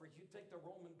shalt suffer. You'd think the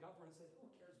Roman government said, who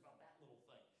cares about that little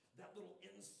thing? That little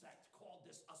insect called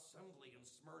this assembly in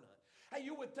Smyrna. And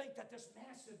you would think that this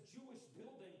massive Jewish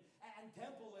building and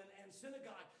temple and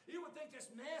synagogue, you would think this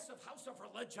massive house of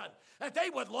religion, that they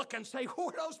would look and say, who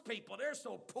are those people? They're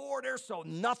so poor, they're so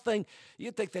nothing.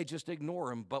 You'd think they just ignore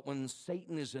them. But when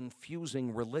Satan is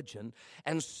infusing religion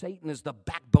and Satan is the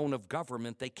backbone of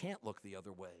government, they can't look the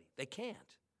other way. They can't.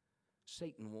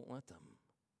 Satan won't let them.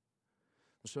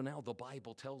 So now the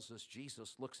Bible tells us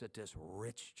Jesus looks at this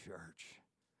rich church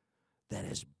that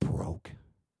is broke.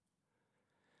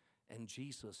 And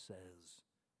Jesus says,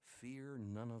 fear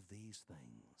none of these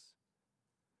things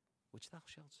which thou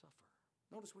shalt suffer.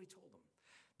 Notice what he told them.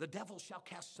 The devil shall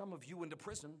cast some of you into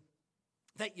prison,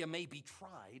 that ye may be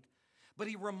tried. But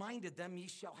he reminded them, ye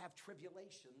shall have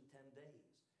tribulation 10 days.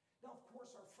 Now, of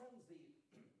course, our friend, the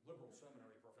liberal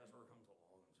seminary professor, comes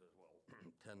along and says,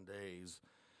 well, 10 days.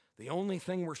 The only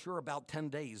thing we're sure about 10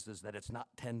 days is that it's not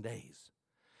 10 days.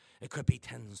 It could be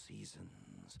 10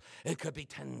 seasons. It could be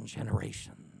 10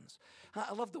 generations.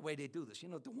 I love the way they do this.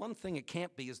 The one thing it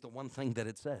can't be is the one thing that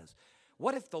it says.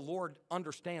 What if the Lord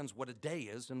understands what a day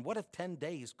is, and what if 10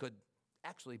 days could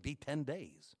actually be 10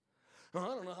 days? Well,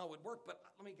 I don't know how it would work, but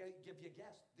let me give you a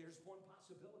guess. There's one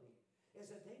possibility, is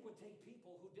that they would take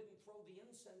people who didn't throw the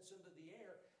incense into the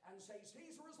air and say,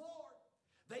 Caesar is Lord.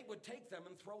 They would take them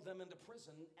and throw them into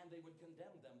prison, and they would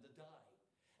condemn them to die.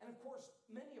 And of course,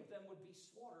 many of them would be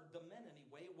slaughtered, the men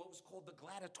anyway, what was called the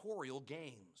gladiatorial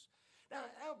games. Now,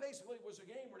 basically it was a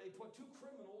game where they put two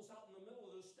criminals out in the middle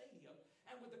of the stadium,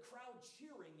 and with the crowd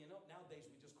cheering, nowadays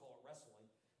we just call it wrestling.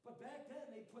 But back then,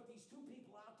 they put these two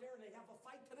people out there, and they'd have a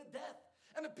fight to the death.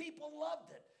 And the people loved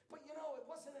it. But it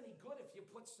wasn't any good if you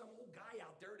put some old guy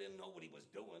out there who didn't know what he was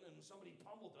doing, and somebody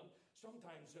pummeled him.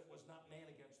 Sometimes it was not man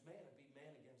against man, it'd be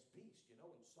man against beast, and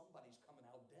somebody's coming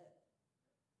out dead.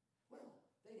 Well,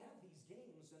 they'd have these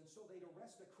games, and so they'd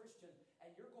arrest a Christian,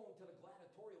 and you're going to the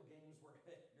gladiatorial games where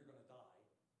you're going to die.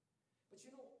 But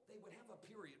they would have a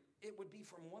period. It would be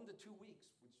from 1 to 2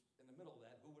 weeks, which in the middle of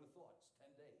that, who would have thought? It's 10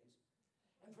 days.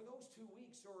 And for those 2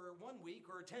 weeks or 1 week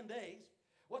or 10 days,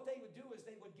 what they would do is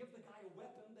they would give the guy a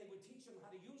weapon. They would teach him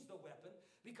how to use the weapon.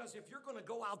 Because if you're going to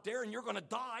go out there and you're going to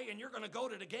die and you're going to go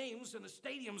to the games and the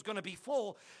stadium's going to be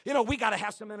full, we got to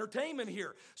have some entertainment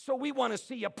here. So we want to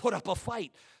see you put up a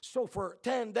fight. So for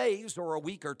 10 days or a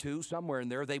week or two, somewhere in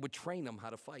there, they would train them how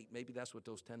to fight. Maybe that's what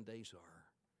those 10 days are.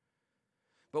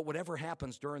 But whatever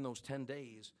happens during those 10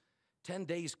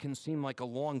 days can seem like a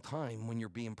long time when you're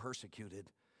being persecuted.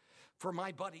 For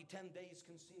my buddy, 10 days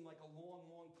can seem like a long,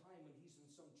 long time when he's in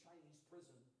some Chinese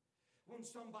prison. When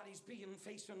somebody's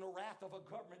facing the wrath of a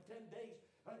government, 10 days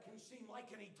can seem like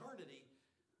an eternity.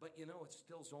 But it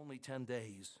still's only 10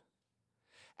 days.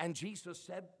 And Jesus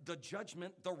said the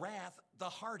judgment, the wrath, the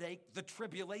heartache, the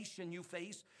tribulation you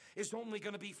face is only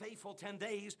going to be faithful 10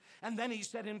 days. And then he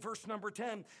said in verse number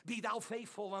 10, be thou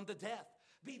faithful unto death.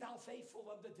 Be thou faithful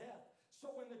unto death. So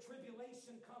when the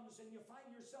tribulation comes and you find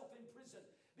yourself in prison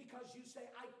because you say,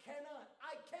 I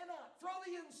cannot throw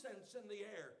the incense in the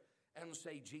air and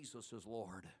say Jesus is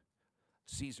Lord,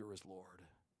 Caesar is Lord.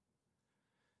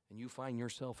 And you find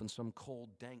yourself in some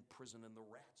cold, dank prison and the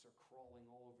rats are crawling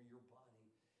all over your body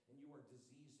and you are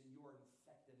diseased and you are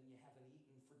infected and you haven't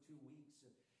eaten for 2 weeks,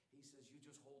 and he says, you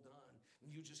just hold on and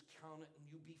you just count it and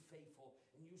you be faithful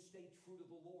and you stay true to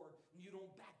the Lord and you don't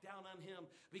back down on him,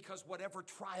 because whatever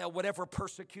trial, whatever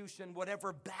persecution,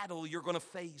 whatever battle you're going to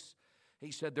face, he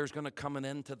said there's going to come an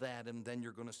end to that, and then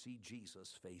you're going to see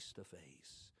Jesus face to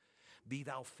face. Be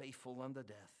thou faithful unto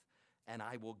death, and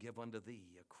I will give unto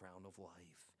thee a crown of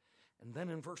life. And then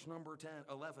in verse number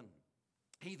 11,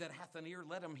 he that hath an ear,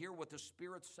 let him hear what the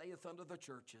Spirit saith unto the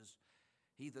churches.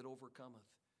 He that overcometh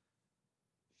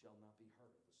shall not be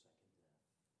hurt of the second death.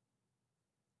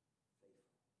 Faithful.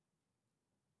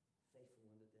 Faithful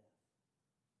unto death.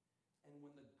 And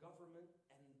when the government,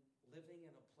 and living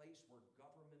in a place where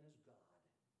government is God,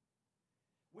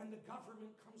 when the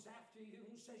government comes after you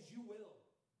and says you will,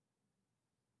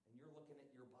 and you're looking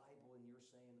at your Bible and you're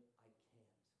saying, I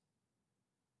can't.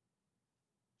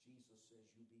 Jesus says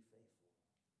you be faithful.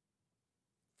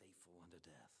 Faithful unto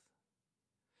death.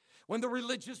 When the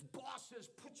religious bosses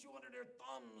put you under their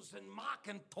thumbs and mock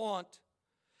and taunt,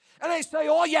 and they say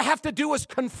all you have to do is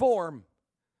conform,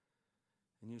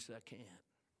 and you say, I can't.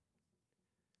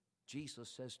 Jesus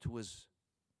says to his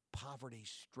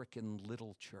poverty-stricken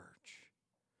little church,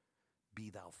 be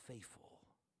thou faithful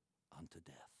unto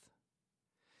death.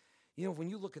 You know, when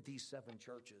you look at these 7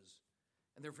 churches,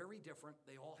 and they're very different,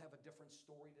 they all have a different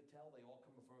story to tell, they all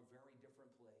come from a very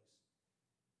different place.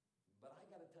 But I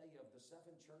got to tell you, of the 7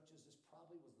 churches, this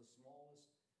probably was the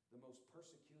smallest, the most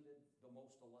persecuted, the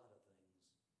most a lot of things.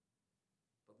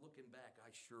 But looking back,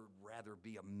 I sure rather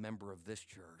be a member of this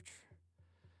church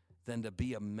than to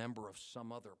be a member of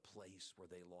some other place where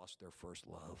they lost their first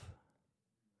love.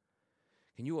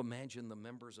 Can you imagine the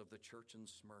members of the church in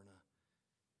Smyrna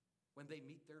when they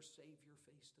meet their Savior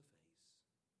face to face?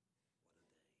 What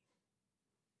a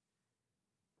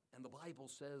day. And the Bible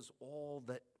says all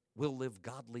that will live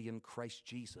godly in Christ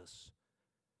Jesus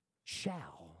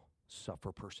shall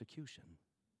suffer persecution.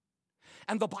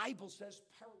 And the Bible says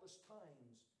perilous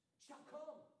times shall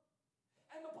come.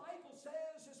 And the Bible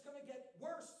says it's going to get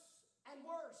worse and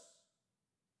worse.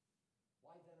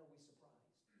 Why then are we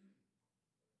surprised?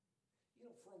 You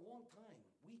know, for a long time,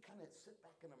 we kind of sit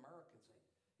back in America and say,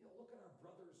 you know, look at our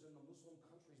brothers in the Muslim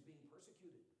countries being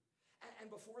persecuted.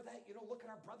 And before that, you know, look at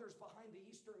our brothers behind the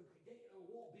Eastern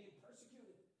Wall being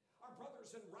persecuted. Our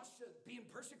brothers in Russia being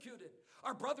persecuted.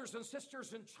 Our brothers and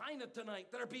sisters in China tonight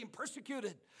that are being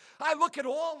persecuted. I look at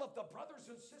all of the brothers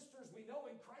and sisters we know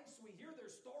in Christ. We hear their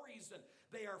stories, and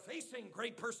they are facing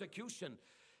great persecution.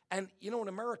 And, you know, in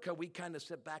America, we kind of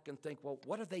sit back and think, well,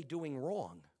 what are they doing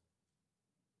wrong?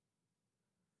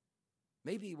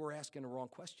 Maybe we're asking the wrong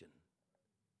question.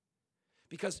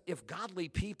 Because if godly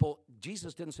people,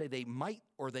 Jesus didn't say they might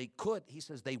or they could. He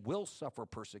says they will suffer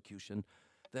persecution.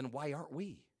 Then why aren't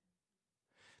we?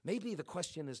 Maybe the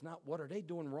question is not what are they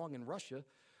doing wrong in Russia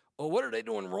or what are they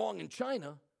doing wrong in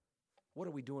China? What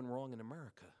are we doing wrong in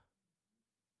America?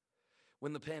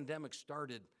 When the pandemic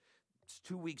started,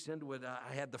 2 weeks into it,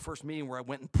 I had the first meeting where I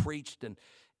went and preached in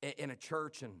a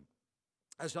church, and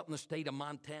I was up in the state of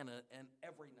Montana, and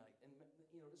every night, and you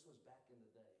know, this was back in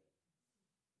the day,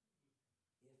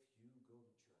 if you go to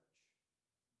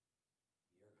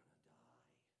church, you're going to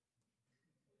die.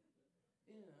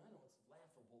 Yeah, I know it's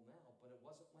laughable now, but it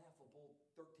wasn't laughable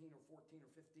 13 or 14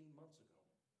 or 15 months ago.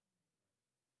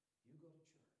 You go to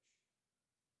church, you're going to die.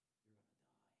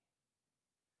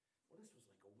 Well, this was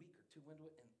like a week or 2 into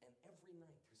it, and every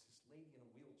night there's this lady in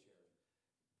a wheelchair.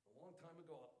 A long time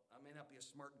ago, I may not be a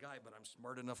smart guy, but I'm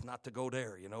smart enough not to go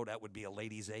there. You know, that would be a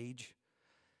lady's age.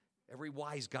 Every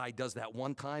wise guy does that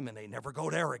one time, and they never go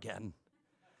there again.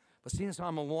 But seeing as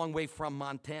I'm a long way from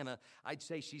Montana, I'd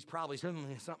say she's probably something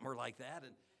like that.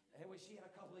 And anyway, she had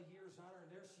a couple of years on her,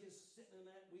 and there she is sitting in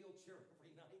that wheelchair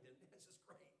every night, and it's just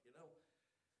great, you know.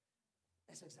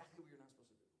 That's exactly what you're not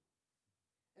supposed to do.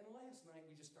 And last night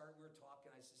we were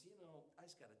talking. I says, you know, I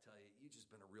just got to tell you, you've just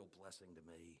been a real blessing to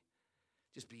me,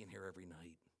 just being here every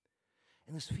night.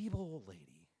 And this feeble old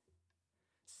lady,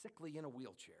 sickly in a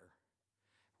wheelchair,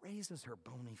 raises her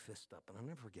bony fist up, and I'll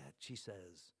never forget. She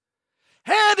says,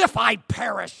 "And if I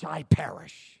perish, I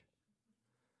perish."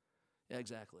 Yeah,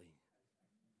 exactly.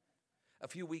 A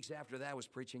few weeks after that, I was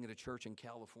preaching at a church in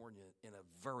California in a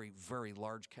very, very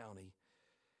large county.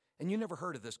 And you never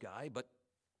heard of this guy, but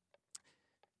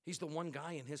he's the one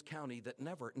guy in his county that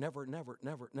never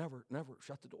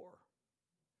shut the door.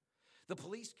 The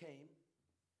police came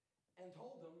and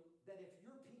told them that if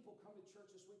your people come to church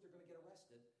this week, they're going to get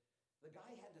arrested. The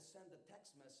guy had to send a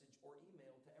text message or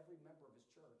email to every member of his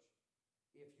church.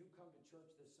 If you come to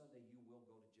church this Sunday, you will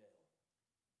go to jail.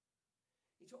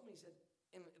 told me, he said,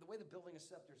 in the way the building is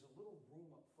set up, there's a little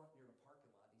room up front near the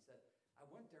parking lot. He said, I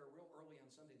went there real early on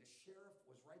Sunday. The sheriff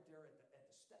was right there at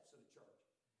the steps of the church.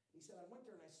 He said, I went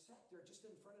there and I sat there just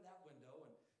in front of that window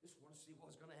and just wanted to see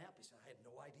what was going to happen. He said, I had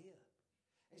no idea.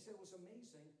 And he said, it was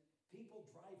amazing. People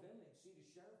drive in, they see the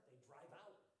sheriff, they drive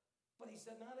out. But he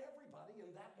said, not everybody.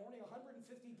 And that morning, 150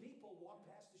 people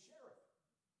walked past the sheriff.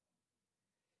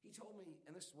 He told me,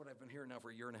 and this is what I've been hearing now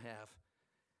for a year and a half,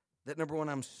 that number one,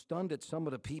 I'm stunned at some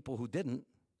of the people who didn't.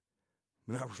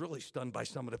 And I was really stunned by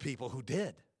some of the people who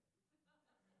did.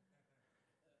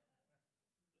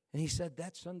 And he said,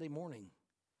 that Sunday morning,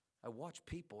 I watched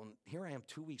people, and here I am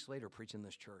 2 weeks later preaching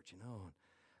this church, and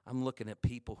I'm looking at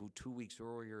people who 2 weeks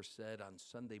earlier said on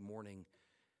Sunday morning,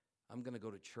 I'm going to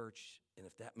go to church, and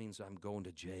if that means I'm going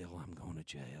to jail, I'm going to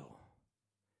jail.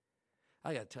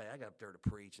 I got to tell you, I got up there to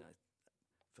preach, and I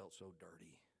felt so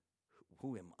dirty.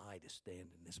 Who am I to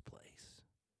stand in this place?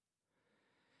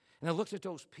 And I looked at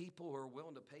those people who are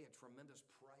willing to pay a tremendous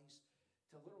price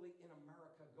to literally, in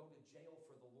America, go to jail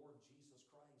for the Lord Jesus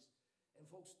Christ. And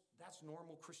folks, that's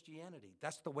normal Christianity.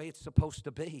 That's the way it's supposed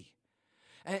to be.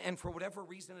 And for whatever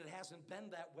reason, it hasn't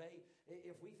been that way.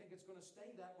 If we think it's going to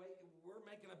stay that way, we're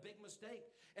making a big mistake.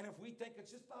 And if we think it's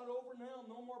just about over now,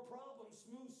 no more problems,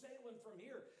 smooth sailing from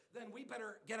here, then we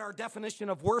better get our definition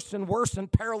of worse and worse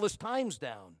and perilous times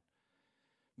down.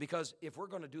 Because if we're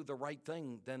going to do the right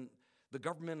thing, then the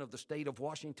government of the state of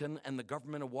Washington and the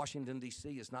government of Washington, D.C.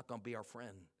 is not going to be our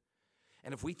friend.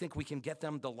 And if we think we can get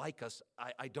them to like us,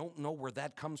 I don't know where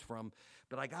that comes from.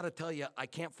 But I got to tell you, I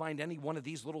can't find any one of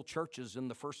these little churches in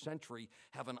the first century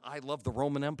having I love the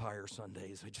Roman Empire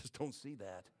Sundays. I just don't see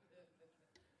that.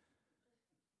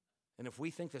 And if we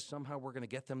think that somehow we're going to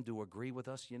get them to agree with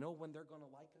us, you know when they're going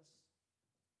to like us?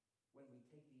 When we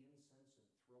take the incense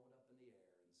and throw it up in the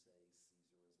air and say,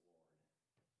 Caesar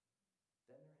is Lord.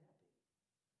 Then they're happy.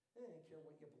 They don't care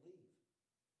what you believe,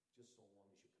 just so long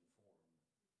as you conform.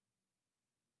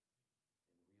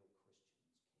 And real Christians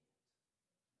can't.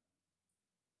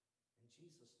 And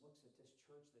Jesus looks at this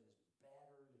church that is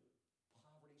battered and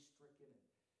poverty-stricken,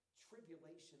 and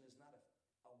tribulation is not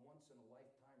a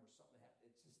once-in-a-lifetime or something that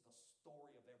happens. It's just the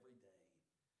story of every day.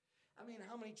 I mean,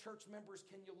 how many church members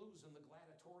can you lose in the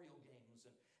gladiatorial games?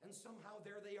 And somehow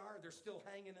there they are. They're still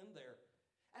hanging in there.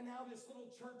 And now this little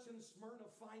church in Smyrna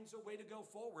finds a way to go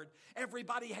forward.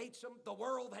 Everybody hates them. The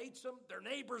world hates them. Their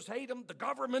neighbors hate them. The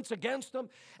government's against them.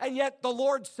 And yet the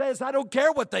Lord says, I don't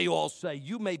care what they all say.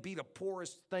 You may be the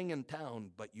poorest thing in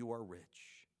town, but you are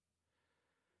rich.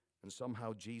 And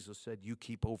somehow Jesus said, you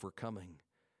keep overcoming,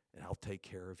 and I'll take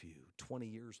care of you. 20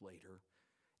 years later,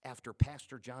 after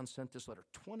Pastor John sent this letter,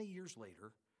 20 years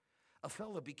later, a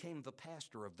fellow became the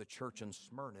pastor of the church in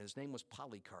Smyrna. His name was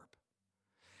Polycarp.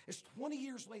 It's 20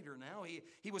 years later now.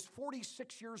 He was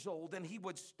 46 years old, and he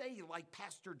would stay like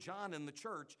Pastor John in the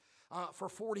church for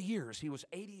 40 years. He was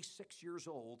 86 years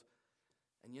old,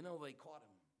 and you know they caught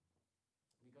him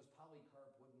because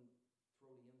Polycarp wouldn't throw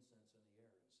the incense in the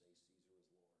air and say,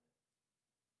 Caesar is Lord.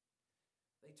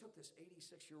 They took this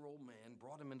 86-year-old man,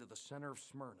 brought him into the center of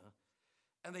Smyrna,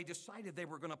 and they decided they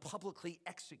were going to publicly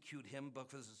execute him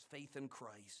because of his faith in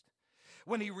Christ.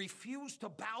 When he refused to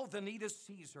bow the knee to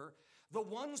Caesar, the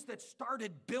ones that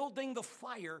started building the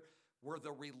fire were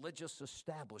the religious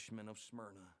establishment of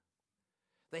Smyrna.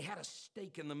 They had a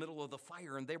stake in the middle of the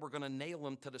fire, and they were going to nail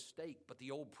him to the stake, but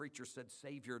the old preacher said,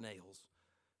 save your nails.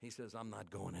 He says, I'm not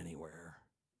going anywhere.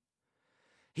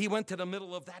 He went to the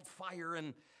middle of that fire,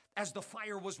 and as the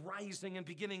fire was rising and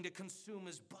beginning to consume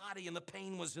his body and the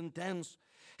pain was intense,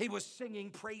 he was singing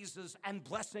praises and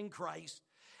blessing Christ.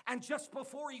 And just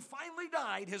before he finally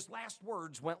died, his last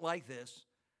words went like this: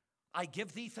 I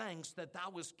give thee thanks that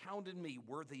thou hast counted me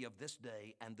worthy of this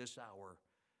day and this hour,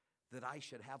 that I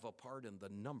should have a part in the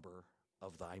number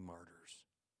of thy martyrs.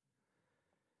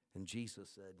 And Jesus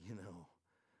said,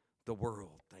 the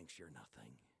world thinks you're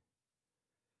nothing.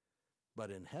 But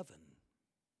in heaven,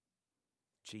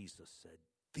 Jesus said,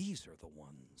 these are the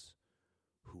ones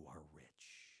who are rich.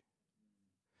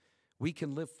 We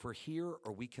can live for here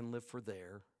or we can live for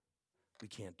there. We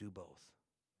can't do both.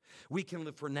 We can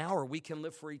live for now or we can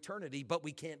live for eternity, but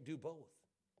we can't do both.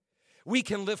 We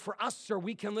can live for us or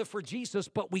we can live for Jesus,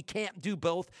 but we can't do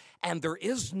both, and there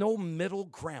is no middle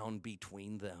ground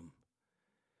between them.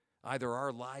 Either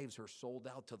our lives are sold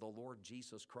out to the Lord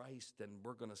Jesus Christ, and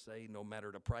we're going to say, no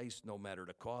matter the price, no matter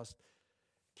the cost,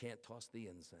 can't toss the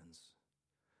incense.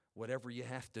 Whatever you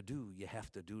have to do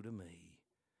to me.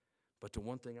 But the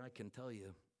one thing I can tell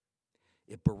you,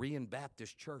 if Berean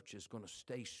Baptist Church is going to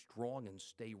stay strong and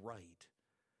stay right,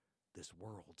 this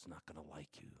world's not going to like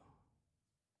you.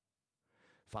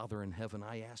 Father in heaven,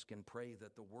 I ask and pray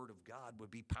that the word of God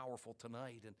would be powerful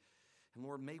tonight. And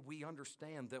Lord, may we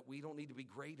understand that we don't need to be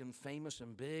great and famous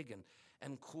and big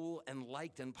and cool and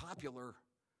liked and popular,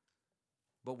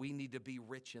 but we need to be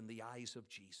rich in the eyes of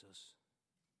Jesus.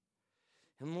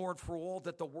 And Lord, for all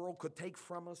that the world could take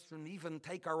from us and even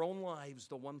take our own lives,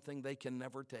 the one thing they can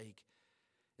never take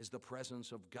is the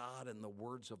presence of God and the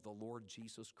words of the Lord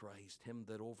Jesus Christ. Him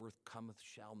that overcometh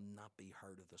shall not be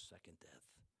hurt of the second death.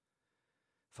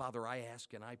 Father, I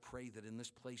ask and I pray that in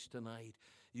this place tonight,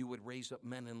 you would raise up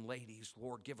men and ladies.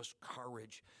 Lord, give us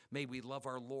courage. May we love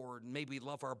our Lord. May we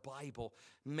love our Bible.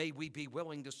 May we be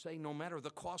willing to say, no matter the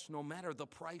cost, no matter the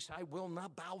price, I will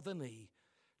not bow the knee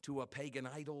to a pagan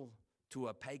idol, to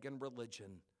a pagan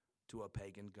religion, to a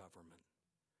pagan government.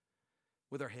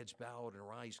 With our heads bowed and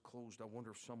our eyes closed, I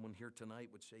wonder if someone here tonight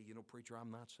would say, you know, preacher,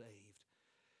 I'm not saved.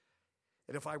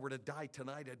 And if I were to die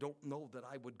tonight, I don't know that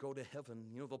I would go to heaven.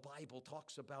 You know, the Bible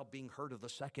talks about being heard of the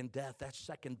second death. That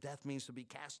second death means to be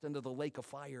cast into the lake of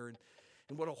fire.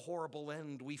 And what a horrible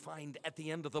end we find at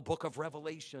the end of the book of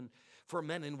Revelation for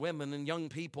men and women and young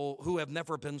people who have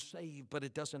never been saved, but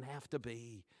it doesn't have to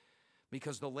be.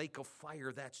 Because the lake of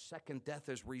fire, that second death,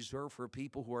 is reserved for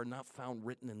people who are not found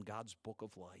written in God's book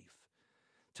of life.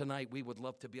 Tonight, we would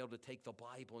love to be able to take the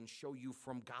Bible and show you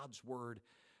from God's word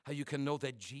how you can know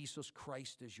that Jesus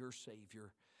Christ is your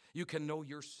Savior. You can know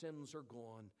your sins are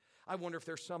gone. I wonder if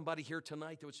there's somebody here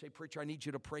tonight that would say, preacher, I need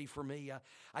you to pray for me.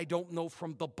 I don't know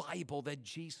from the Bible that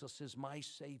Jesus is my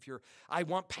Savior. I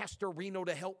want Pastor Reno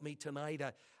to help me tonight.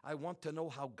 I want to know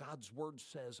how God's word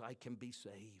says I can be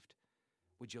saved.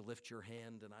 Would you lift your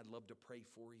hand? And I'd love to pray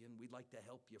for you. And we'd like to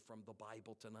help you from the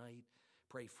Bible tonight.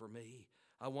 Pray for me.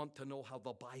 I want to know how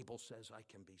the Bible says I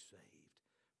can be saved.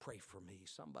 Pray for me.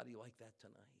 Somebody like that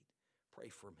tonight. Pray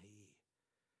for me.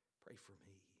 Pray for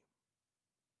me.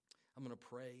 I'm going to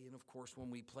pray. And of course, when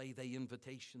we play the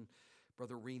invitation,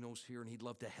 Brother Reno's here, and he'd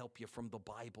love to help you from the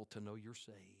Bible to know you're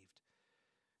saved.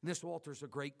 And this altar is a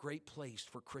great, great place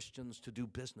for Christians to do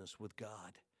business with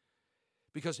God.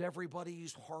 Because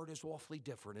everybody's heart is awfully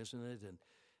different, isn't it?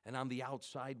 And on the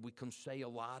outside, we can say a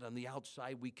lot. On the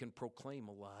outside, we can proclaim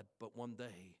a lot. But one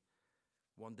day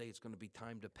it's going to be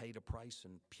time to pay the price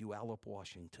in Puyallup,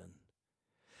 Washington.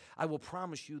 I will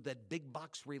promise you that big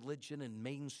box religion and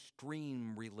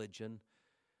mainstream religion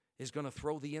is going to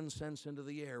throw the incense into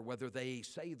the air. Whether they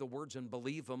say the words and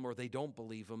believe them or they don't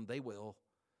believe them, they will.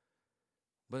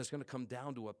 But it's going to come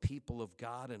down to a people of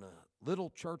God in a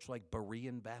little church like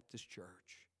Berean Baptist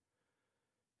Church.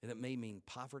 And it may mean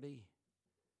poverty.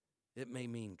 It may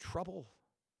mean trouble.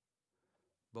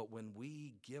 But when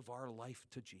we give our life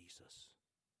to Jesus,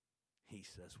 he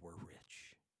says we're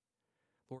rich.